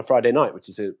laugh on a Friday night, which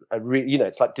is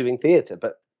it's like doing theatre,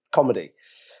 but comedy.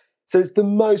 So it's the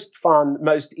most fun,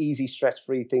 most easy,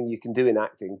 stress-free thing you can do in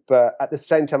acting. But at the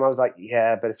same time, I was like,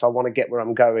 yeah, but if I want to get where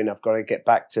I'm going, I've got to get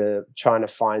back to trying to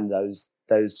find those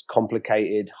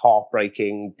complicated,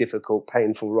 heartbreaking, difficult,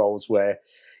 painful roles where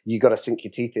you got to sink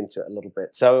your teeth into it a little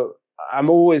bit. So I'm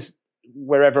always,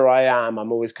 wherever I am,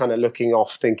 I'm always kind of looking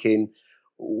off thinking,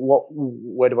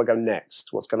 where do I go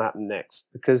next? What's going to happen next?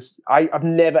 Because I've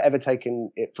never, ever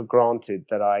taken it for granted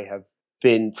that I have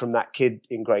been from that kid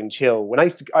in Grange Hill.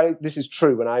 This is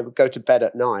true, when I would go to bed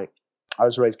at night, I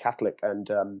was raised Catholic, and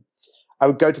I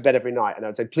would go to bed every night and I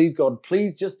would say, please God,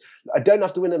 please I don't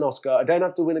have to win an Oscar. I don't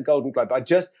have to win a Golden Globe. I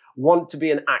just want to be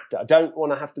an actor. I don't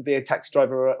want to have to be a taxi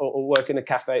driver or work in a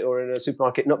cafe or in a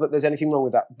supermarket. Not that there's anything wrong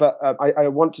with that, but I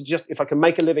want to if I can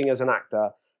make a living as an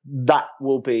actor, that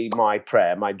will be my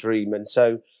prayer, my dream. And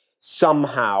so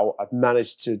somehow I've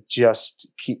managed to just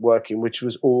keep working, which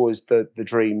was always the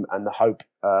dream and the hope.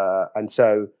 And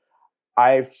so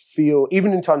I feel,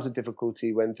 even in times of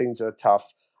difficulty, when things are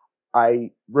tough,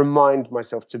 I remind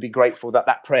myself to be grateful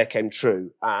that prayer came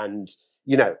true. And,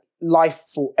 you know, life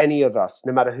for any of us,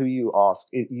 no matter who you ask,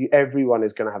 everyone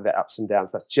is going to have their ups and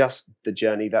downs. That's just the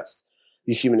journey. That's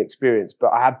the human experience.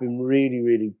 But I have been really,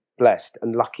 really blessed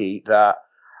and lucky that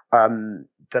I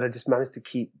just managed to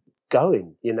keep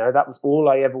going. You know, that was all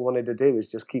I ever wanted to do,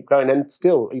 is just keep going. And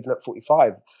still, even at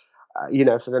 45,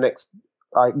 for the next,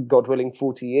 God willing,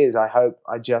 40 years, I hope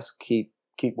I just keep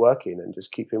working and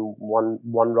just keep in one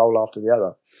role after the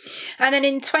other. And then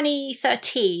in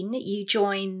 2013, you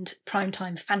joined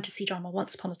primetime fantasy drama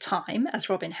Once Upon a Time as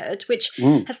Robin Hood, which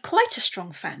has quite a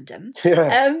strong fandom.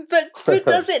 Yes. But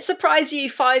does it surprise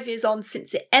you, 5 years on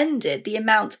since it ended, the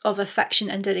amount of affection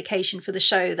and dedication for the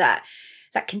show that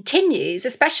continues,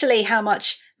 especially how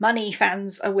much money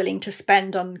fans are willing to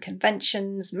spend on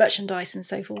conventions, merchandise and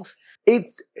so forth?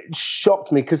 It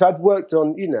shocked me because I'd worked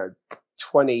on,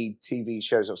 20 TV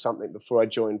shows or something before I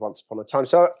joined Once Upon a Time.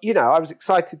 So, I was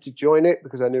excited to join it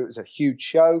because I knew it was a huge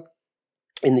show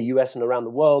in the US and around the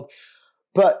world.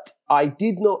 But I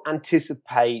did not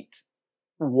anticipate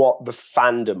what the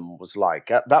fandom was like.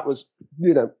 That was,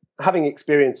 having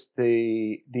experienced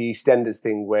the EastEnders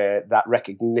thing, where that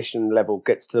recognition level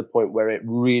gets to the point where it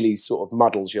really sort of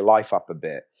muddles your life up a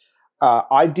bit.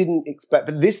 I didn't expect,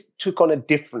 but this took on a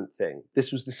different thing.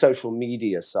 This was the social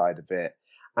media side of it.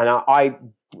 And I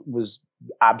was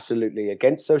absolutely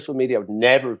against social media. I would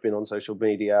never have been on social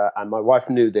media. And my wife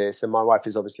knew this. And my wife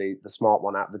is obviously the smart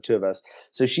one out of the two of us.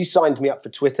 So she signed me up for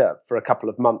Twitter for a couple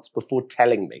of months before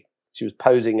telling me. She was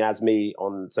posing as me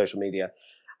on social media.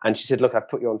 And she said, look, I've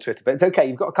put you on Twitter, but it's okay.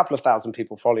 You've got a couple of thousand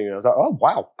people following you. I was like, oh,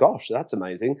 wow, gosh, that's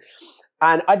amazing.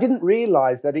 And I didn't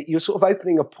realize that you're sort of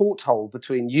opening a porthole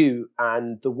between you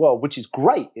and the world, which is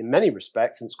great in many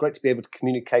respects. And it's great to be able to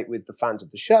communicate with the fans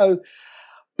of the show.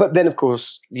 But then, of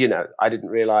course, I didn't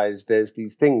realize there's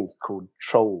these things called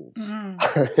trolls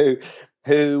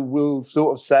who will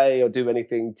sort of say or do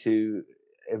anything to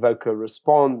evoke a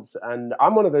response. And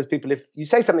I'm one of those people, if you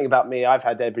say something about me, I've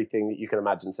had everything that you can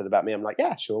imagine said about me. I'm like,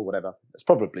 yeah, sure, whatever. That's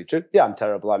probably true. Yeah, I'm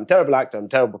terrible. I'm a terrible actor. I'm a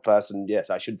terrible person. Yes,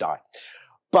 I should die.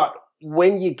 But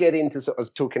when you get into sort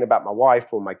of talking about my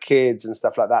wife or my kids and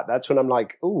stuff like that, that's when I'm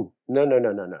like, oh, no.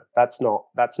 That's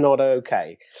not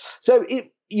okay. So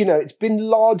it's been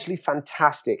largely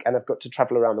fantastic. And I've got to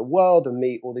travel around the world and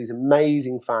meet all these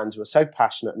amazing fans who are so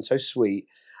passionate and so sweet.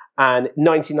 And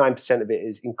 99% of it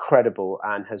is incredible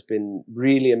and has been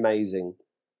really amazing.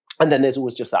 And then there's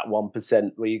always just that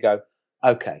 1% where you go,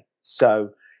 okay,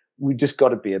 so we just got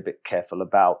to be a bit careful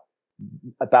about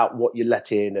what you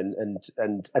let in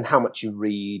and how much you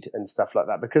read and stuff like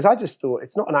that. Because I just thought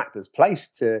it's not an actor's place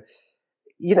to,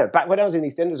 back when I was in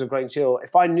EastEnders of Grange Hill,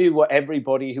 if I knew what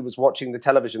everybody who was watching the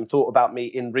television thought about me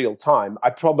in real time,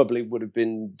 I probably would have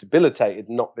been debilitated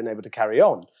and not been able to carry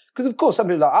on. Because of course, some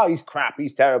people are like, oh, he's crap,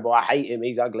 he's terrible, I hate him,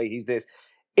 he's ugly, he's this.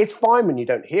 It's fine when you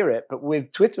don't hear it, but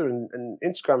with Twitter and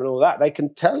Instagram and all that, they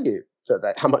can tell you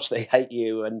how much they hate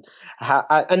you, and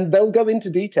they'll go into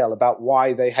detail about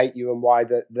why they hate you and why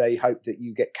that they hope that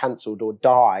you get cancelled or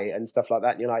die and stuff like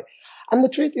that. And you're like, and the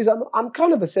truth is, I'm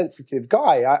kind of a sensitive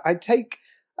guy. I take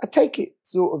it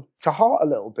sort of to heart a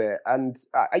little bit, and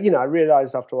I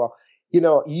realised after a while,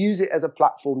 use it as a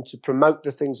platform to promote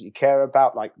the things that you care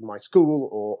about, like my school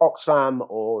or Oxfam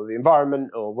or the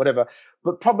environment or whatever,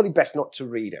 but probably best not to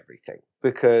read everything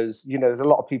because, there's a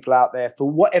lot of people out there for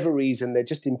whatever reason, they're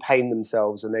just in pain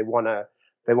themselves and they want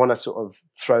to sort of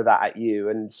throw that at you.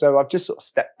 And so I've just sort of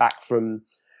stepped back from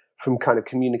kind of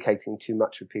communicating too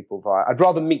much with people I'd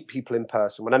rather meet people in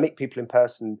person. When I meet people in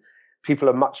person, people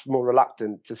are much more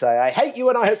reluctant to say, I hate you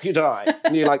and I hope you die.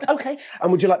 And you're like, okay,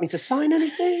 and would you like me to sign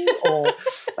anything? Or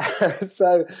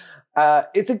so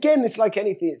it's like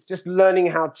anything. It's just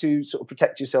learning how to sort of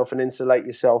protect yourself and insulate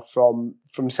yourself from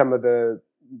some of the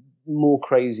more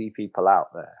crazy people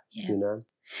out there,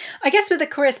 I guess with a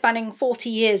career spanning 40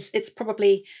 years, it's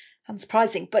probably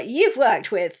unsurprising, but you've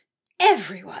worked with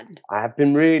everyone. I have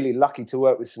been really lucky to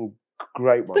work with some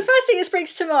great ones. The first thing that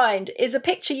springs to mind is a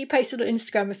picture you posted on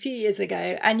Instagram a few years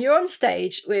ago, and you're on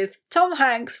stage with Tom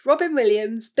Hanks, Robin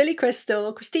Williams, Billy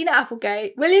Crystal, Christina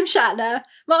Applegate, William Shatner,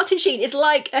 Martin Sheen. It's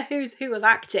like a who's who of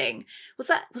acting. Was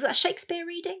that a Shakespeare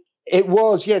reading? It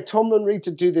was, yeah. Tom and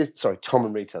Rita do this. Sorry, Tom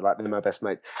and Rita, like they're my best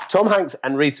mates. Tom Hanks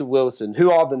and Rita Wilson,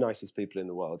 who are the nicest people in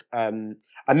the world. I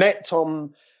met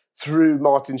Tom through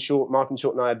Martin Short. Martin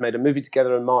Short and I had made a movie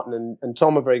together, and Martin and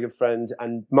Tom are very good friends.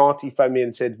 And Marty phoned me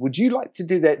and said, would you like to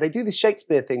do that? They do this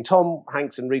Shakespeare thing. Tom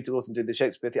Hanks and Rita Wilson do the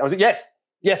Shakespeare thing. I was like,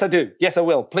 yes, I do. Yes, I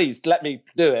will. Please let me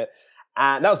do it.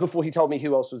 And that was before he told me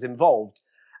who else was involved.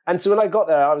 And so when I got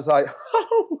there, I was like,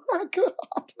 oh my God.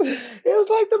 It was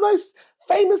like the most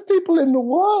famous people in the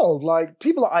world, like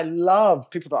people that I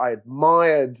loved, people that I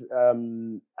admired.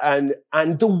 And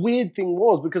the weird thing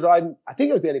was, because I think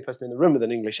I was the only person in the room with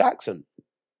an English accent,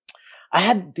 I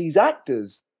had these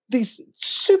actors, these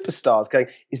superstars going,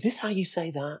 is this how you say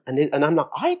that? And I'm like,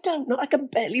 I don't know, I can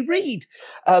barely read.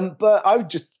 But I would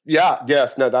just,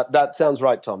 that sounds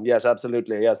right, Tom. Yes,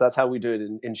 absolutely. Yes, that's how we do it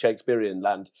in Shakespearean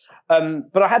land.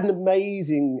 But I had an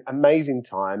amazing, amazing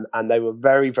time, and they were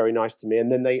very, very nice to me. And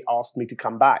then they asked me to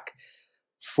come back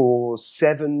for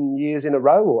 7 years in a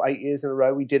row or 8 years in a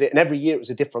row. We did it. And every year it was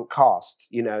a different cast,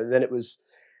 and then it was,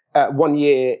 1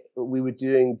 year we were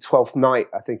doing Twelfth Night,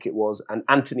 I think it was, and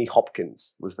Anthony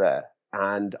Hopkins was there.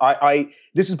 And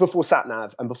this was before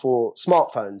SatNav and before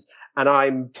smartphones, and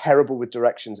I'm terrible with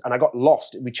directions. And I got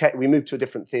lost. We moved to a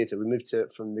different theatre. We moved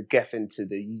from the Geffen to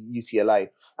the UCLA,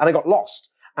 and I got lost.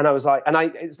 And I was like,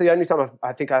 it's the only time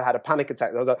I think I had a panic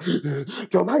attack. I was like,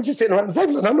 Tom Hanks is sitting around the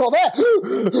table and I'm not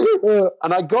there.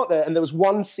 And I got there and there was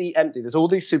one seat empty. There's all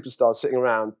these superstars sitting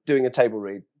around doing a table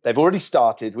read. They've already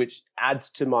started, which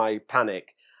adds to my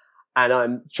panic. And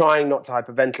I'm trying not to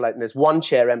hyperventilate. And there's one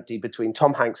chair empty between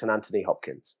Tom Hanks and Anthony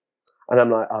Hopkins. And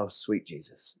I'm like, oh, sweet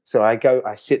Jesus. So I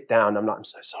sit down. I'm like, I'm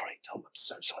so sorry, Tom. I'm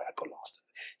so sorry. I got lost.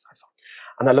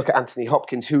 And I look at Anthony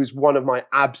Hopkins, who is one of my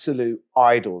absolute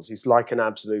idols. He's like an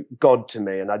absolute god to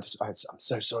me. And I'm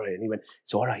so sorry. And he went,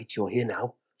 it's all right. You're here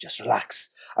now. Just relax.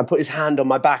 And put his hand on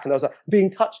my back. And I was like, being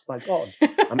touched by God.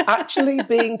 I'm actually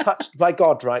being touched by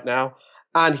God right now.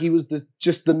 And he was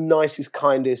just the nicest,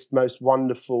 kindest, most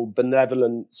wonderful,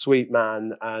 benevolent, sweet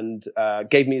man, and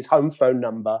gave me his home phone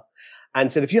number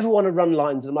and said, if you ever want to run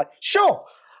lines, and I'm like, sure.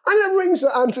 And then rings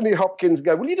at Anthony Hopkins and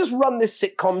go, will you just run this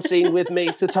sitcom scene with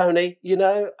me, Sir Tony?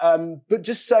 But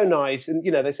just so nice. And,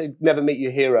 they say never meet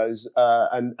your heroes.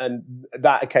 And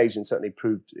that occasion certainly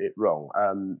proved it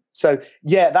wrong.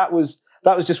 That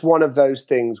was just one of those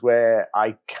things where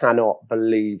I cannot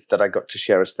believe that I got to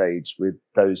share a stage with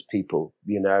those people,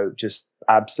 just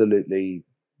absolutely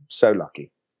so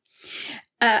lucky.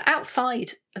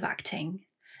 Outside of acting,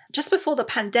 just before the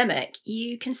pandemic,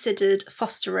 you considered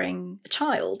fostering a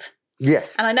child.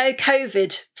 Yes. And I know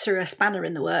COVID threw a spanner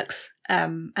in the works,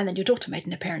 and then your daughter made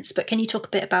an appearance. But can you talk a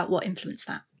bit about what influenced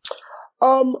that?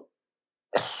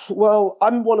 Well,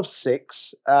 I'm one of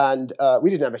 6, and we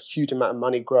didn't have a huge amount of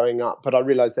money growing up, but I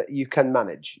realised that you can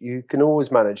manage. You can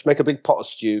always manage. Make a big pot of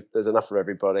stew. There's enough for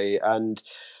everybody. And,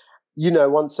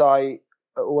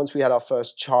 once we had our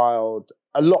first child,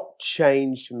 a lot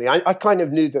changed for me. I kind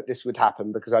of knew that this would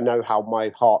happen because I know how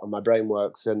my heart and my brain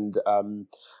works. And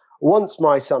once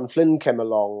my son Flynn came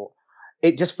along,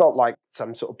 it just felt like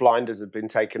some sort of blinders had been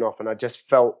taken off, and I just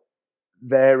felt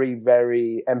very,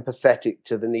 very empathetic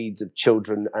to the needs of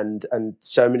children and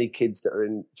so many kids that are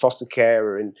in foster care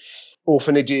or in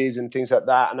orphanages and things like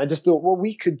that. And I just thought, well,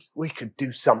 we could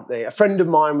do something. A friend of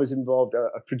mine was involved,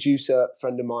 a producer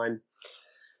friend of mine,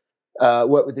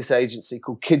 worked with this agency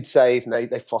called KidSave,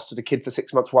 and they fostered a kid for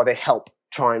 6 months while they help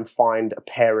try and find a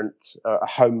parent, a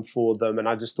home for them. And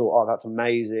I just thought, oh, that's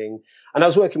amazing. And I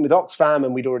was working with Oxfam,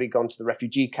 and we'd already gone to the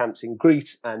refugee camps in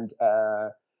Greece, and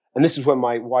this is when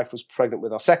my wife was pregnant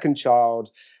with our second child.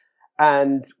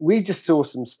 And we just saw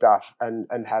some stuff and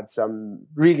had some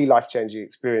really life-changing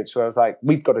experience where I was like,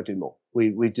 we've got to do more.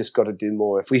 We just got to do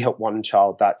more. If we help one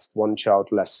child, that's one child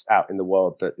less out in the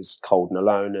world that is cold and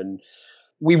alone. And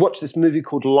we watched this movie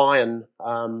called Lion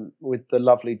with the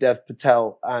lovely Dev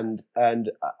Patel. And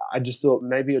I just thought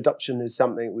maybe adoption is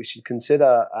something we should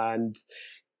consider. And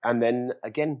then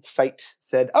again, fate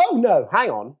said, oh no, hang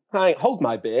on, hold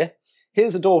my beer.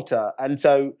 Here's a daughter. And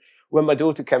so when my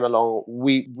daughter came along,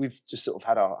 we've just sort of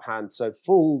had our hands so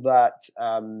full that,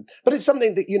 but it's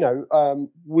something that,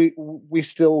 we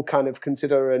still kind of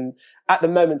consider. And at the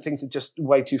moment, things are just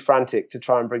way too frantic to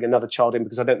try and bring another child in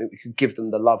because I don't think we could give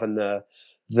them the love and the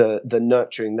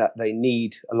nurturing that they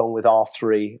need, along with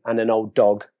R3 and an old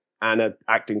dog and an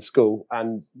acting school.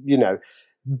 And,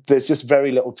 there's just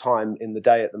very little time in the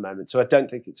day at the moment. So I don't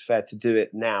think it's fair to do it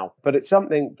now. But it's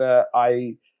something that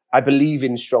I believe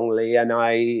in strongly and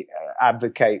I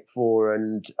advocate for.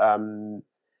 And, I've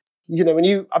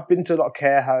been to a lot of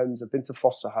care homes, I've been to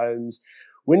foster homes.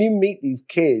 When you meet these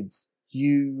kids,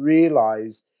 you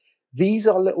realize these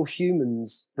are little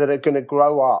humans that are going to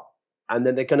grow up and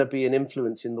then they're going to be an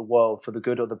influence in the world for the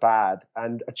good or the bad.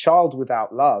 And a child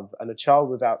without love and a child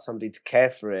without somebody to care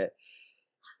for it,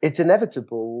 it's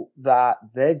inevitable that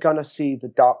they're going to see the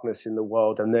darkness in the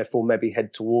world and therefore maybe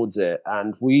head towards it.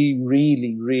 And we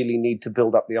really, really need to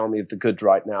build up the army of the good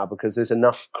right now because there's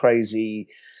enough crazy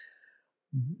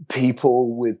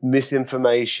people with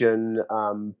misinformation,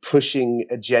 pushing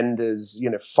agendas,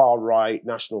 far right,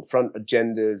 National Front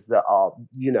agendas that are,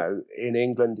 in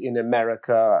England, in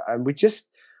America. And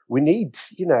we need,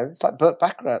 it's like Burt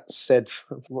Bacharach said,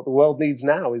 what the world needs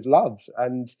now is love.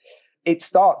 And it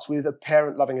starts with a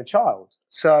parent loving a child.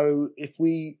 So if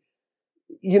we,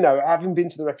 having been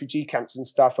to the refugee camps and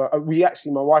stuff, my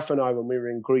wife and I, when we were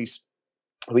in Greece,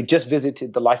 we just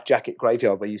visited the life jacket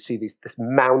graveyard where you see this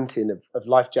mountain of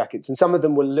life jackets. And some of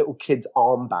them were little kids'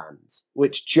 armbands,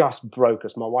 which just broke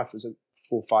us. My wife was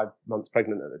 4 or 5 months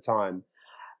pregnant at the time.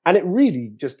 And it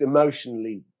really just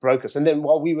emotionally broke us. And then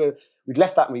while we'd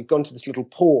left that and we'd gone to this little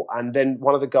port, and then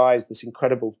one of the guys, this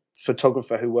incredible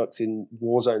photographer who works in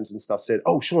war zones and stuff, said,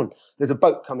 oh, Sean, there's a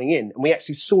boat coming in. And we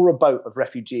actually saw a boat of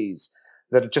refugees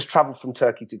that had just traveled from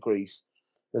Turkey to Greece.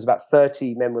 There's about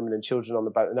 30 men, women and children on the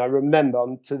boat. And I remember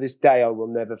to this day, I will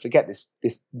never forget this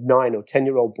 9 or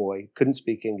 10-year-old boy, couldn't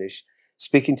speak English,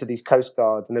 speaking to these Coast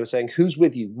Guards. And they were saying, who's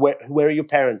with you? Where are your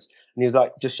parents? And he was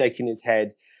like just shaking his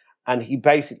head. And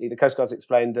the Coast Guards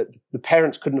explained that the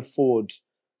parents couldn't afford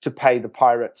to pay the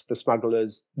pirates, the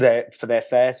smugglers, for their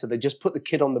fare. So they just put the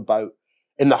kid on the boat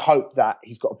in the hope that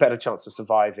he's got a better chance of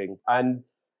surviving. And,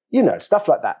 stuff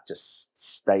like that just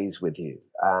stays with you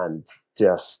and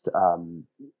just,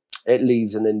 it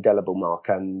leaves an indelible mark.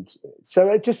 And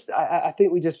so I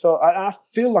think we just felt, I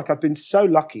feel like I've been so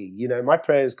lucky, my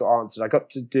prayers got answered. I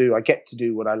get to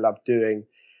do what I love doing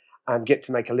and get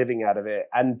to make a living out of it.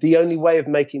 And the only way of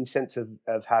making sense of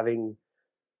getting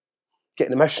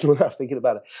emotional now thinking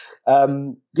about it,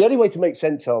 the only way to make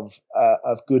sense of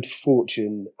good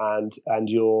fortune and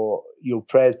your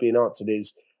prayers being answered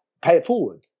is pay it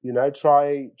forward.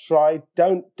 Try.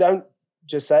 Don't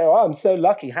just say, "Oh, I'm so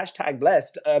lucky."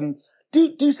 #blessed.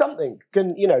 Do something.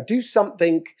 Do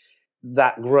something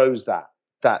that grows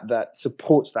that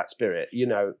supports that spirit.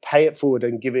 Pay it forward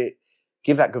and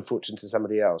give that good fortune to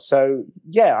somebody else. So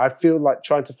yeah, I feel like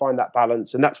trying to find that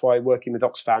balance, and that's why working with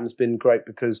Oxfam has been great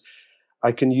because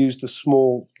I can use the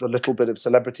little bit of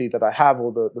celebrity that I have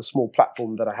or the small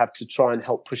platform that I have to try and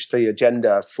help push the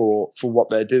agenda for what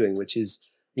they're doing, which is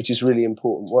really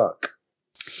important work.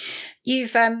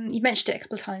 You've mentioned it a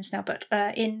couple of times now, but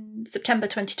in September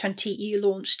 2020, you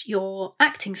launched your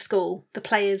acting school, the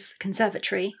Players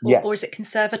Conservatory, or is it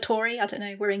conservatory? I don't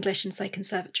know. We're English and say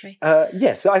conservatory.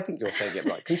 Yes, I think you're saying it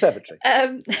right. Conservatory.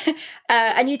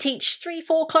 And you teach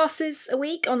 3-4 classes a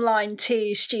week online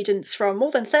to students from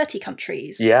more than 30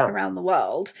 countries around the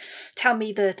world. Tell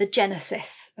me the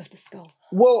genesis of the school.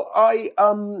 Well,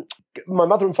 my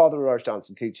mother and father are Irish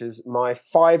dancing teachers. My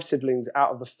 5 siblings,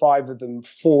 out of the 5 of them,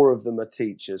 4 of them are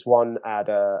teachers. One at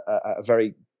a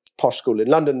very posh school in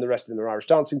London, the rest of them are Irish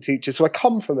dancing teachers. So I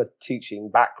come from a teaching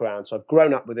background. So I've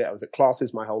grown up with it. I was at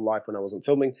classes my whole life when I wasn't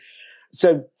filming.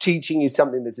 So teaching is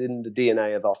something that's in the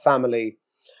DNA of our family.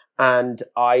 And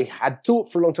I had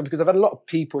thought for a long time, because I've had a lot of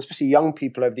people, especially young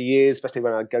people over the years, especially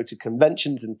when I go to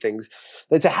conventions and things,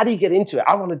 they'd say, how do you get into it?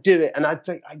 I want to do it. And I'd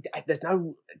say, there's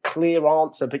no clear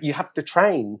answer, but you have to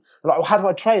train. I'm like, well, how do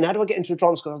I train? How do I get into a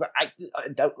drama school? I was like, I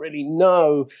don't really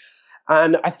know.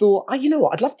 And I thought, you know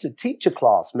what, I'd love to teach a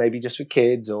class, maybe just for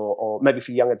kids or maybe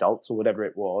for young adults or whatever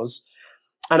it was.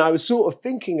 And I was sort of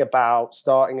thinking about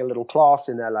starting a little class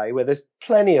in LA where there's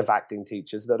plenty of acting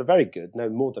teachers that are very good, know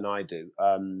more than I do.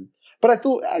 But I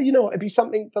thought, you know, it'd be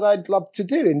something that I'd love to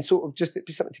do, and sort of just it'd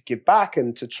be something to give back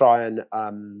and to try and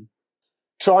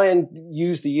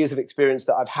use the years of experience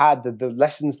that I've had, the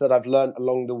lessons that I've learned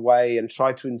along the way, and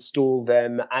try to install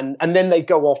them. And then they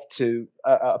go off to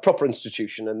a proper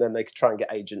institution, and then they could try and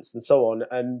get agents and so on.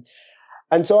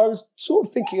 And so I was sort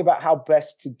of thinking about how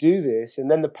best to do this. And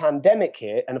then the pandemic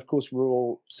hit. And of course, we're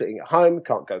all sitting at home,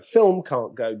 can't go film,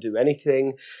 can't go do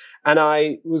anything. And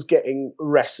I was getting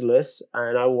restless,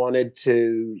 and I wanted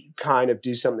to kind of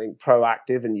do something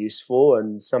proactive and useful,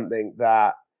 and something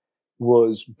that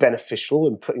was beneficial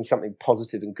and putting something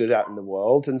positive and good out in the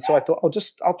world. And so I thought,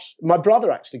 my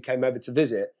brother actually came over to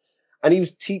visit, and he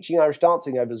was teaching Irish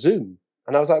dancing over Zoom.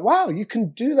 And I was like, wow, you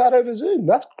can do that over Zoom.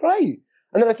 That's great.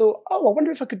 And then I thought, I wonder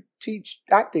if I could teach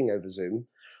acting over Zoom.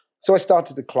 So I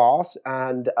started a class,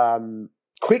 and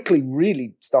quickly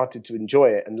really started to enjoy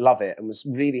it and love it, and was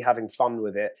really having fun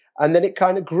with it. And then it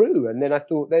kind of grew. And then I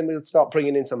thought, then we'll start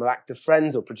bringing in some actor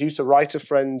friends or producer writer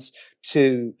friends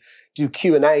to do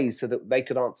Q&As so that they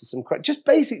could answer some questions. Just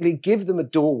basically give them a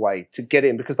doorway to get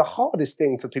in, because the hardest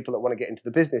thing for people that want to get into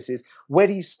the business is, where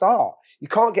do you start? You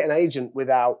can't get an agent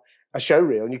without a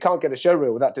showreel, and you can't get a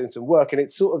showreel without doing some work. And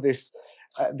it's sort of this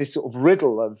sort of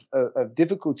riddle of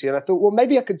difficulty. And I thought, well,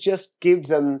 maybe I could just give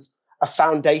them a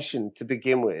foundation to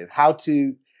begin with, how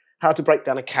to break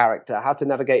down a character, how to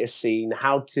navigate a scene,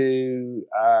 how to,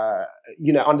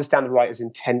 understand the writer's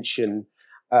intention.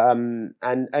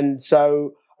 And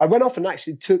so I went off and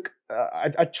actually took,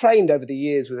 I trained over the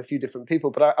years with a few different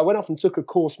people, but I went off and took a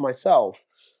course myself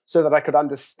so that I could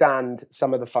understand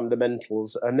some of the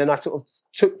fundamentals. And then I sort of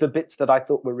took the bits that I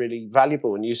thought were really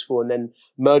valuable and useful, and then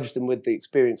merged them with the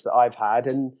experience that I've had.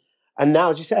 And now,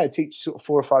 as you say, I teach sort of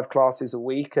 4 or 5 classes a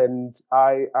week, and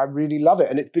I really love it.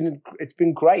 And it's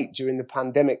been great during the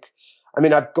pandemic. I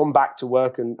mean, I've gone back to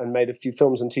work and made a few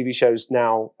films and TV shows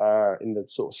now in the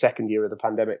sort of second year of the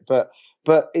pandemic. But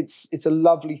it's a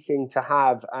lovely thing to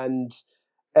have. And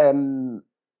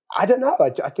I don't know.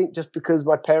 I think just because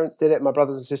my parents did it, my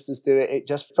brothers and sisters do it, it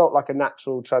just felt like a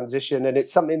natural transition. And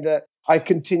it's something that I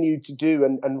continue to do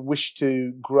and wish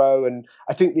to grow. And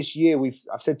I think this year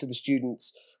I've said to the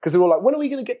students, because they're all like, when are we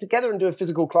going to get together and do a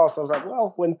physical class? I was like,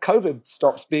 well, when COVID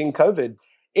stops being COVID.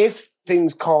 If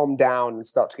things calm down and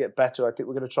start to get better, I think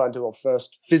we're going to try and do our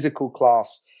first physical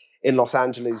class in Los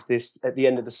Angeles at the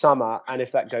end of the summer. And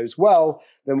if that goes well,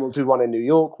 then we'll do one in New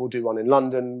York, we'll do one in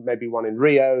London, maybe one in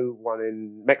Rio, one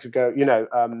in Mexico,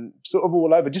 sort of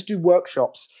all over. Just do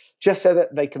workshops, just so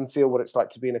that they can feel what it's like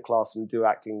to be in a class and do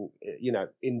acting,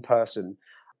 in person.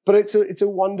 But it's a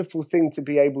wonderful thing to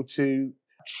be able to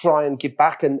try and give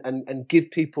back and give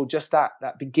people just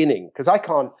that beginning. Because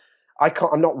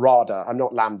I'm not RADA, I'm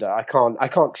not LAMDA. I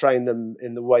can't train them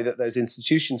in the way that those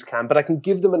institutions can, but I can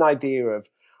give them an idea of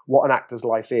what an actor's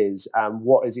life is and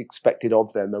what is expected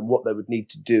of them and what they would need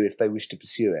to do if they wish to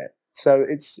pursue it. So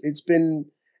it's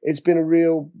been a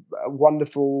real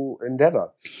wonderful endeavor.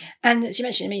 And as you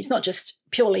mentioned, it's not just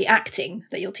purely acting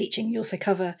that you're teaching. You also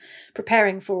cover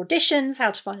preparing for auditions, how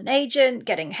to find an agent,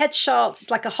 getting headshots.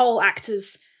 It's like a whole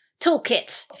actor's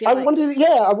toolkit, if you like. I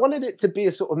wanted it to be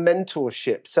a sort of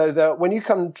mentorship, so that when you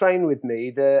come train with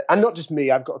me, and not just me,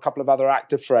 I've got a couple of other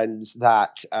actor friends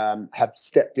that have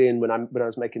stepped in when I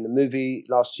was making the movie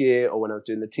last year, or when I was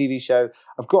doing the TV show.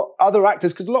 I've got other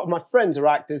actors, because a lot of my friends are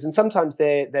actors, and sometimes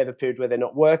they have a period where they're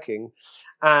not working.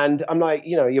 And I'm like,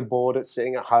 you're bored at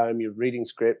sitting at home, you're reading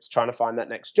scripts, trying to find that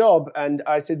next job. And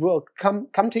I said, well,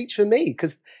 come teach for me,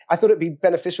 because I thought it'd be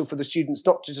beneficial for the students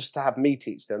not to just to have me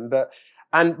teach them,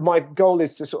 and my goal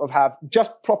is to sort of have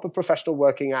just proper professional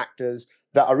working actors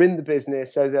that are in the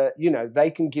business, so that,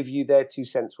 they can give you their 2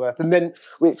 cents worth. And then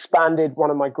we expanded. One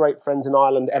of my great friends in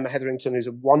Ireland, Emma Hetherington, who's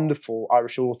a wonderful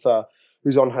Irish author,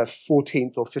 who's on her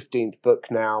 14th or 15th book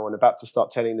now and about to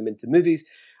start turning them into movies.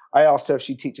 I asked her if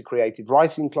she'd teach a creative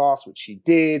writing class, which she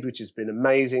did, which has been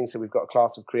amazing. So we've got a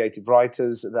class of creative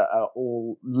writers that are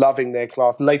all loving their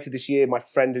class. Later this year, my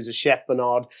friend who's a chef,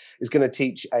 Bernard, is going to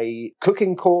teach a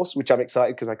cooking course, which I'm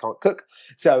excited because I can't cook.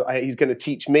 So he's going to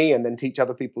teach me and then teach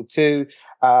other people too.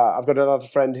 I've got another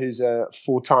friend who's a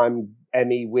 4-time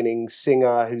Emmy-winning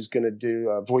singer who's going to do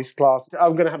a voice class.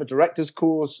 I'm going to have a director's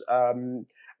course,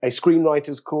 a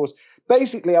screenwriter's course.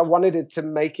 Basically, I wanted it to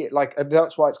make it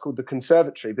that's why it's called the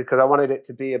Conservatory, because I wanted it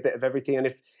to be a bit of everything. And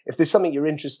if there's something you're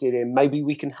interested in, maybe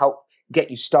we can help get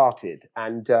you started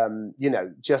and,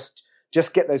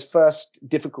 just get those first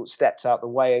difficult steps out the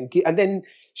way and then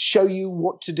show you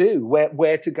what to do,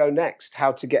 where to go next,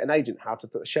 how to get an agent, how to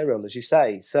put a showreel, as you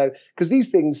say. So, because these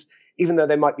things, even though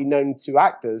they might be known to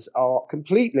actors, are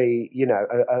completely,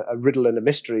 a riddle and a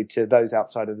mystery to those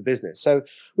outside of the business. So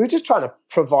we're just trying to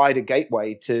provide a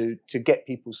gateway to get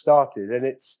people started. And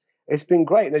it's been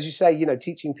great. And as you say,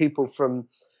 teaching people from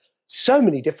so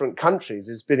many different countries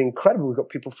has been incredible. We've got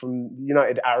people from the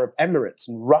United Arab Emirates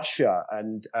and Russia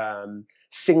and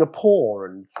Singapore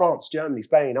and France, Germany,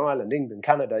 Spain, Ireland, England,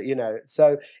 Canada,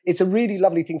 So it's a really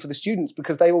lovely thing for the students,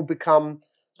 because they all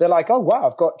they're like, oh, wow,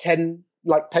 I've got 10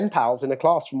 pen pals in a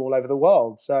class from all over the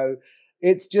world. So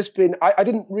it's just been, I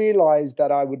didn't realize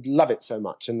that I would love it so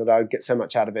much and that I would get so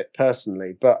much out of it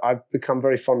personally, but I've become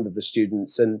very fond of the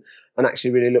students and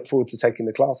actually really look forward to taking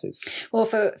the classes. Well,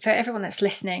 for everyone that's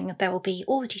listening, there will be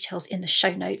all the details in the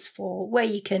show notes for where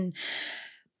you can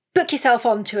book yourself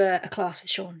onto a class with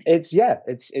Sean. It's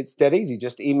dead easy.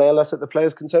 Just email us at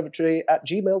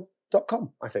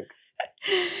thepleyersconservatory@gmail.com, I think.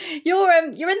 You're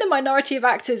in the minority of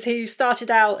actors who started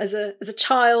out as a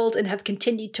child and have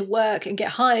continued to work and get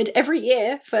hired every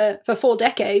year for 4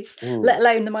 decades, let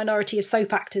alone the minority of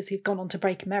soap actors who've gone on to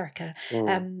break America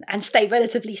and stay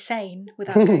relatively sane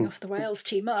without going off the rails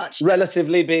too much.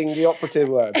 Relatively being the operative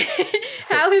word.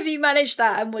 How have you managed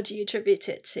that, and what do you attribute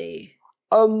it to?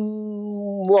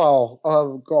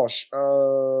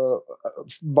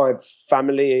 My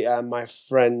family and my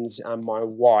friends and my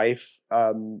wife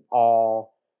are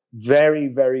very,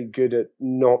 very good at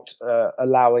not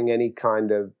allowing any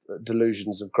kind of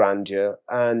delusions of grandeur,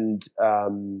 and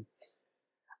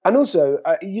also,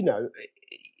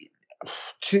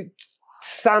 to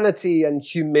sanity and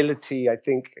humility, I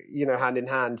think, hand in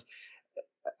hand.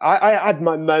 I had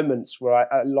my moments where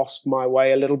I lost my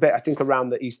way a little bit. I think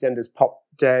around the EastEnders pop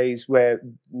days, where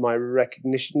my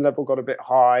recognition level got a bit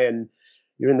high and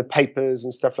you're in the papers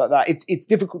and stuff like that. It's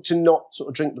difficult to not sort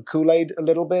of drink the Kool-Aid a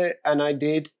little bit. And I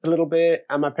did a little bit.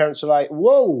 And my parents were like,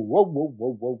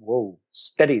 whoa,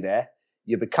 steady there.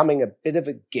 You're becoming a bit of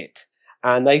a git.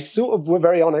 And they sort of were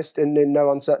very honest and in no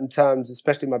uncertain terms,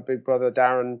 especially my big brother,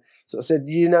 Darren, sort of said,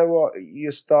 you know what, you're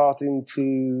starting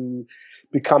to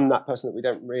become that person that we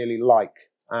don't really like.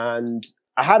 And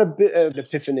I had a bit of an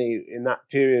epiphany in that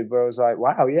period where I was like,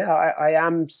 wow, yeah, I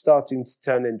am starting to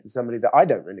turn into somebody that I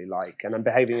don't really like. And I'm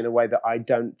behaving in a way that I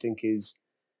don't think is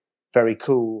very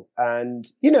cool. And,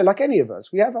 like any of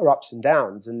us, we have our ups and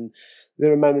downs. And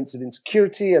there are moments of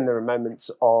insecurity and there are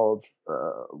moments of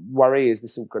worry, is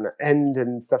this all going to end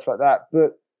and stuff like that.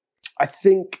 But I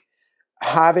think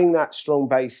having that strong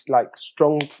base, like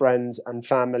strong friends and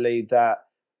family that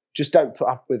just don't put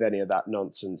up with any of that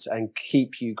nonsense and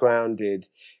keep you grounded.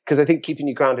 Because I think keeping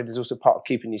you grounded is also part of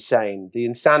keeping you sane. The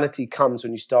insanity comes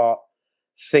when you start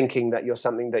thinking that you're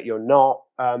something that you're not,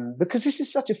 because this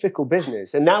is such a fickle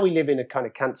business. And now we live in a kind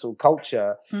of cancel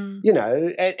culture.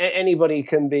 Anybody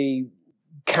can be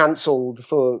cancelled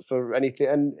for anything.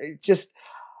 And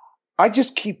I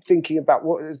just keep thinking about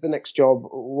what is the next job,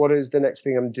 what is the next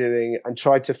thing I'm doing, and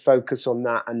try to focus on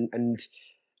that and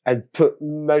put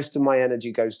most of my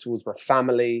energy goes towards my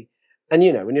family. And,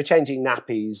 when you're changing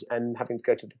nappies and having to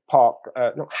go to the park,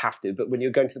 not have to, but when you're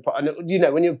going to the park, and,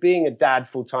 when you're being a dad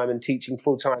full-time and teaching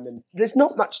full-time, and there's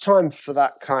not much time for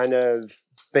that kind of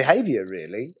behavior,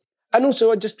 really. And also,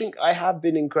 I just think I have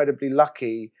been incredibly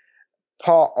lucky.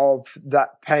 Part of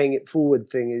that paying it forward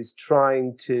thing is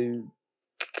trying to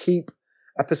keep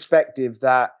a perspective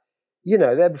that,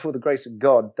 there before the grace of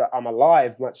God, that I'm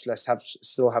alive, much less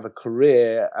still have a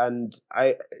career. And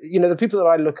the people that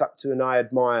I look up to and I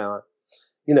admire,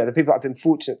 the people I've been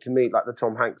fortunate to meet, like the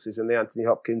Tom Hankses and the Anthony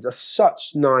Hopkins, are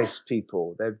such nice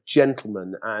people. They're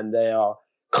gentlemen and they are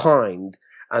kind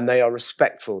and they are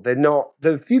respectful.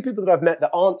 The few people that I've met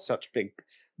that aren't such big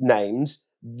names,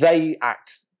 they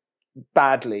act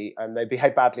badly and they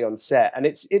behave badly on set, and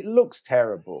it looks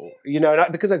terrible,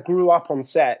 and because I grew up on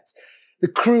sets, the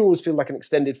crew always feel like an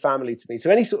extended family to me.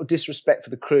 So any sort of disrespect for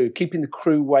the crew, keeping the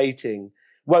crew waiting,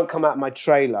 won't come out of my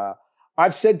trailer.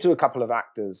 I've said to a couple of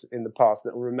actors in the past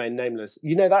that will remain nameless,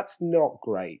 that's not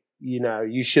great.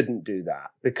 You shouldn't do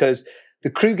that, because the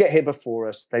crew get here before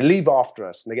us, they leave after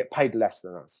us, and they get paid less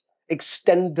than us.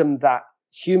 Extend them that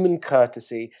human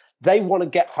courtesy. They want to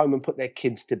get home and put their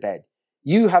kids to bed.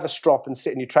 You have a strop and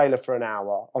sit in your trailer for an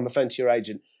hour on the phone to your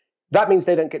agent. That means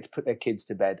they don't get to put their kids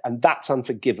to bed. And that's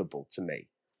unforgivable to me.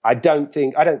 I don't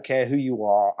care who you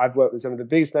are. I've worked with some of the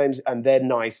biggest names and they're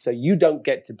nice. So you don't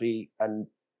get to be and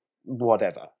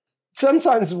whatever.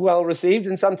 Sometimes well received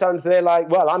and sometimes they're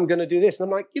like, well, I'm going to do this. And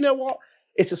I'm like, you know what?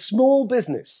 It's a small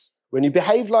business. When you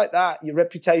behave like that, your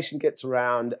reputation gets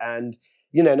around. And,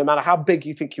 no matter how big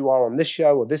you think you are on this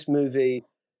show or this movie,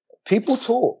 people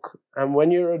talk, and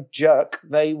when you're a jerk,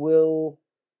 they will.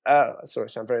 Sorry, I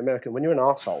sound very American. When you're an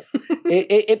arsehole,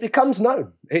 it becomes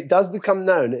known. It does become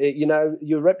known.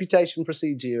 Your reputation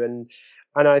precedes you, and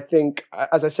I think,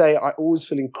 as I say, I always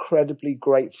feel incredibly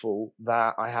grateful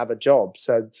that I have a job.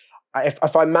 So,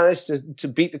 if I manage to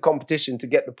beat the competition to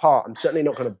get the part, I'm certainly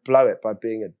not going to blow it by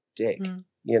being a dick.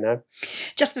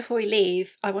 Just before we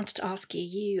leave, I wanted to ask you,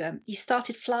 you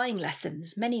started flying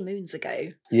lessons many moons ago.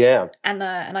 Yeah. And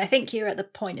I think you're at the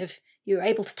point of you were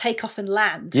able to take off and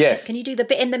land. Yes. Can you do the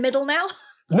bit in the middle now?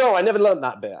 No, I never learned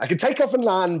that bit. I can take off and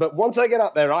land, but once I get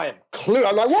up there, I'm like, what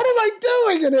am I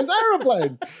doing in this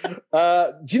aeroplane?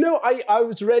 Do you know, I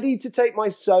was ready to take my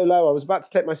solo. I was about to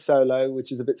take my solo,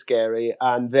 which is a bit scary.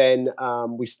 And then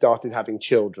we started having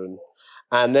children.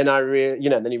 And then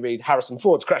then you read Harrison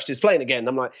Ford's crashed his plane again.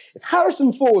 I'm like, if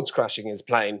Harrison Ford's crashing his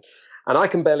plane and I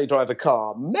can barely drive a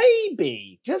car,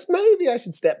 just maybe I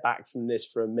should step back from this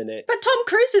for a minute. But Tom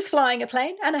Cruise is flying a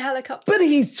plane and a helicopter. But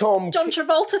he's Tom. John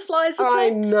Travolta flies a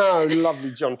plane. I know,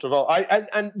 lovely John Travolta.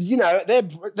 And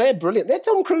they're brilliant. They're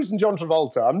Tom Cruise and John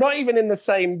Travolta. I'm not even in the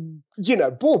same,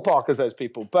 ballpark as those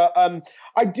people. But I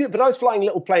was flying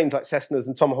little planes like Cessnas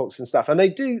and Tomahawks and stuff, and they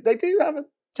do have a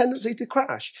tendency to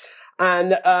crash.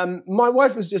 And my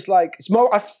wife was just like,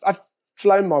 I've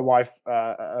flown my wife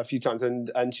a few times,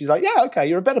 and she's like, yeah, okay,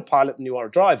 you're a better pilot than you are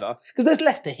a driver, because there's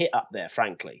less to hit up there,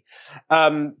 frankly.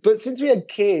 But since we had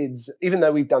kids, even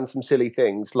though we've done some silly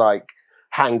things like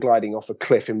hang gliding off a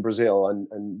cliff in Brazil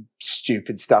and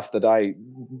stupid stuff that I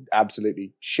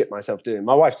absolutely shit myself doing.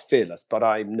 My wife's fearless, but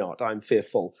I'm not. I'm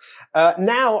fearful.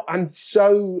 Now I'm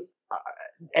so...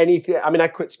 I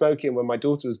quit smoking when my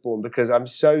daughter was born because I'm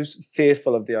so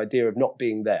fearful of the idea of not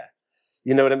being there.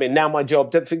 You know what I mean? Now my job,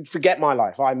 don't forget my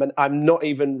life. I'm not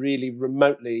even really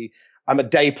remotely, I'm a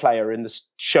day player in the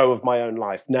show of my own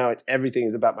life. Now everything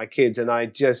is about my kids, and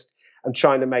I'm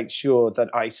trying to make sure that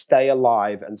I stay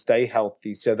alive and stay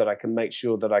healthy so that I can make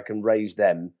sure that I can raise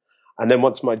them. And then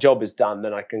once my job is done,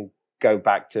 then I can go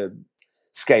back to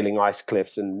scaling ice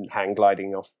cliffs and hang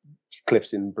gliding off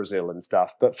cliffs in Brazil and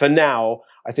stuff. But for now,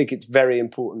 I think it's very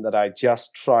important that I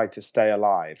just try to stay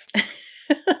alive.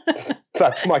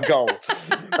 That's my goal.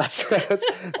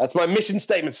 That's my mission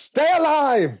statement. Stay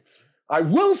alive. I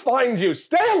will find you.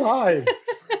 Stay alive.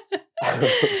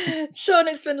 Sean,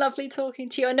 it's been lovely talking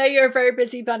to you. I know you're a very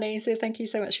busy bunny, so thank you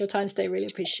so much for your time today. Really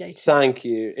appreciate it. Thank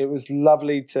you. It was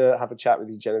lovely to have a chat with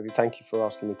you, Genevieve. Thank you for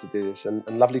asking me to do this, and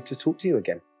lovely to talk to you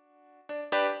again.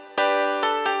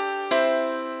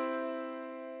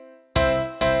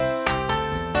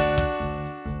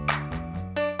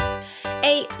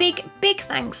 Big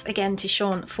thanks again to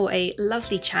Sean for a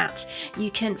lovely chat. You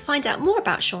can find out more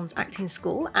about Sean's acting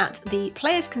school at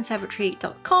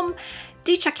theplayersconservatory.com.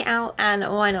 Do check it out, and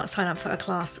why not sign up for a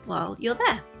class while you're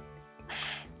there.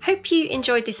 Hope you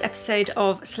enjoyed this episode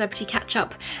of Celebrity Catch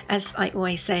Up. As I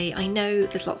always say, I know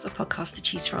there's lots of podcasts to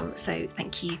choose from, so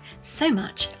thank you so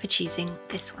much for choosing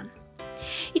this one.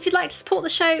 If you'd like to support the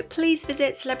show, please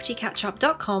visit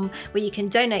celebritycatchup.com, where you can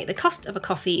donate the cost of a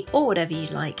coffee or whatever you'd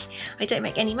like. I don't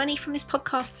make any money from this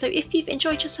podcast, so if you've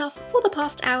enjoyed yourself for the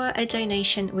past hour, a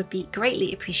donation would be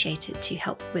greatly appreciated to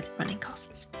help with running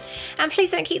costs. And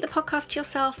please don't keep the podcast to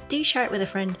yourself. Do share it with a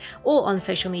friend or on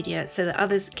social media so that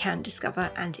others can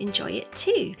discover and enjoy it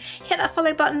too. Hit that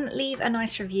follow button, leave a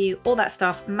nice review. All that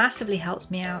stuff massively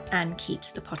helps me out and keeps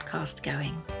the podcast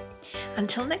going.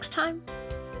 Until next time.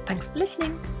 Thanks for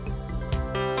listening.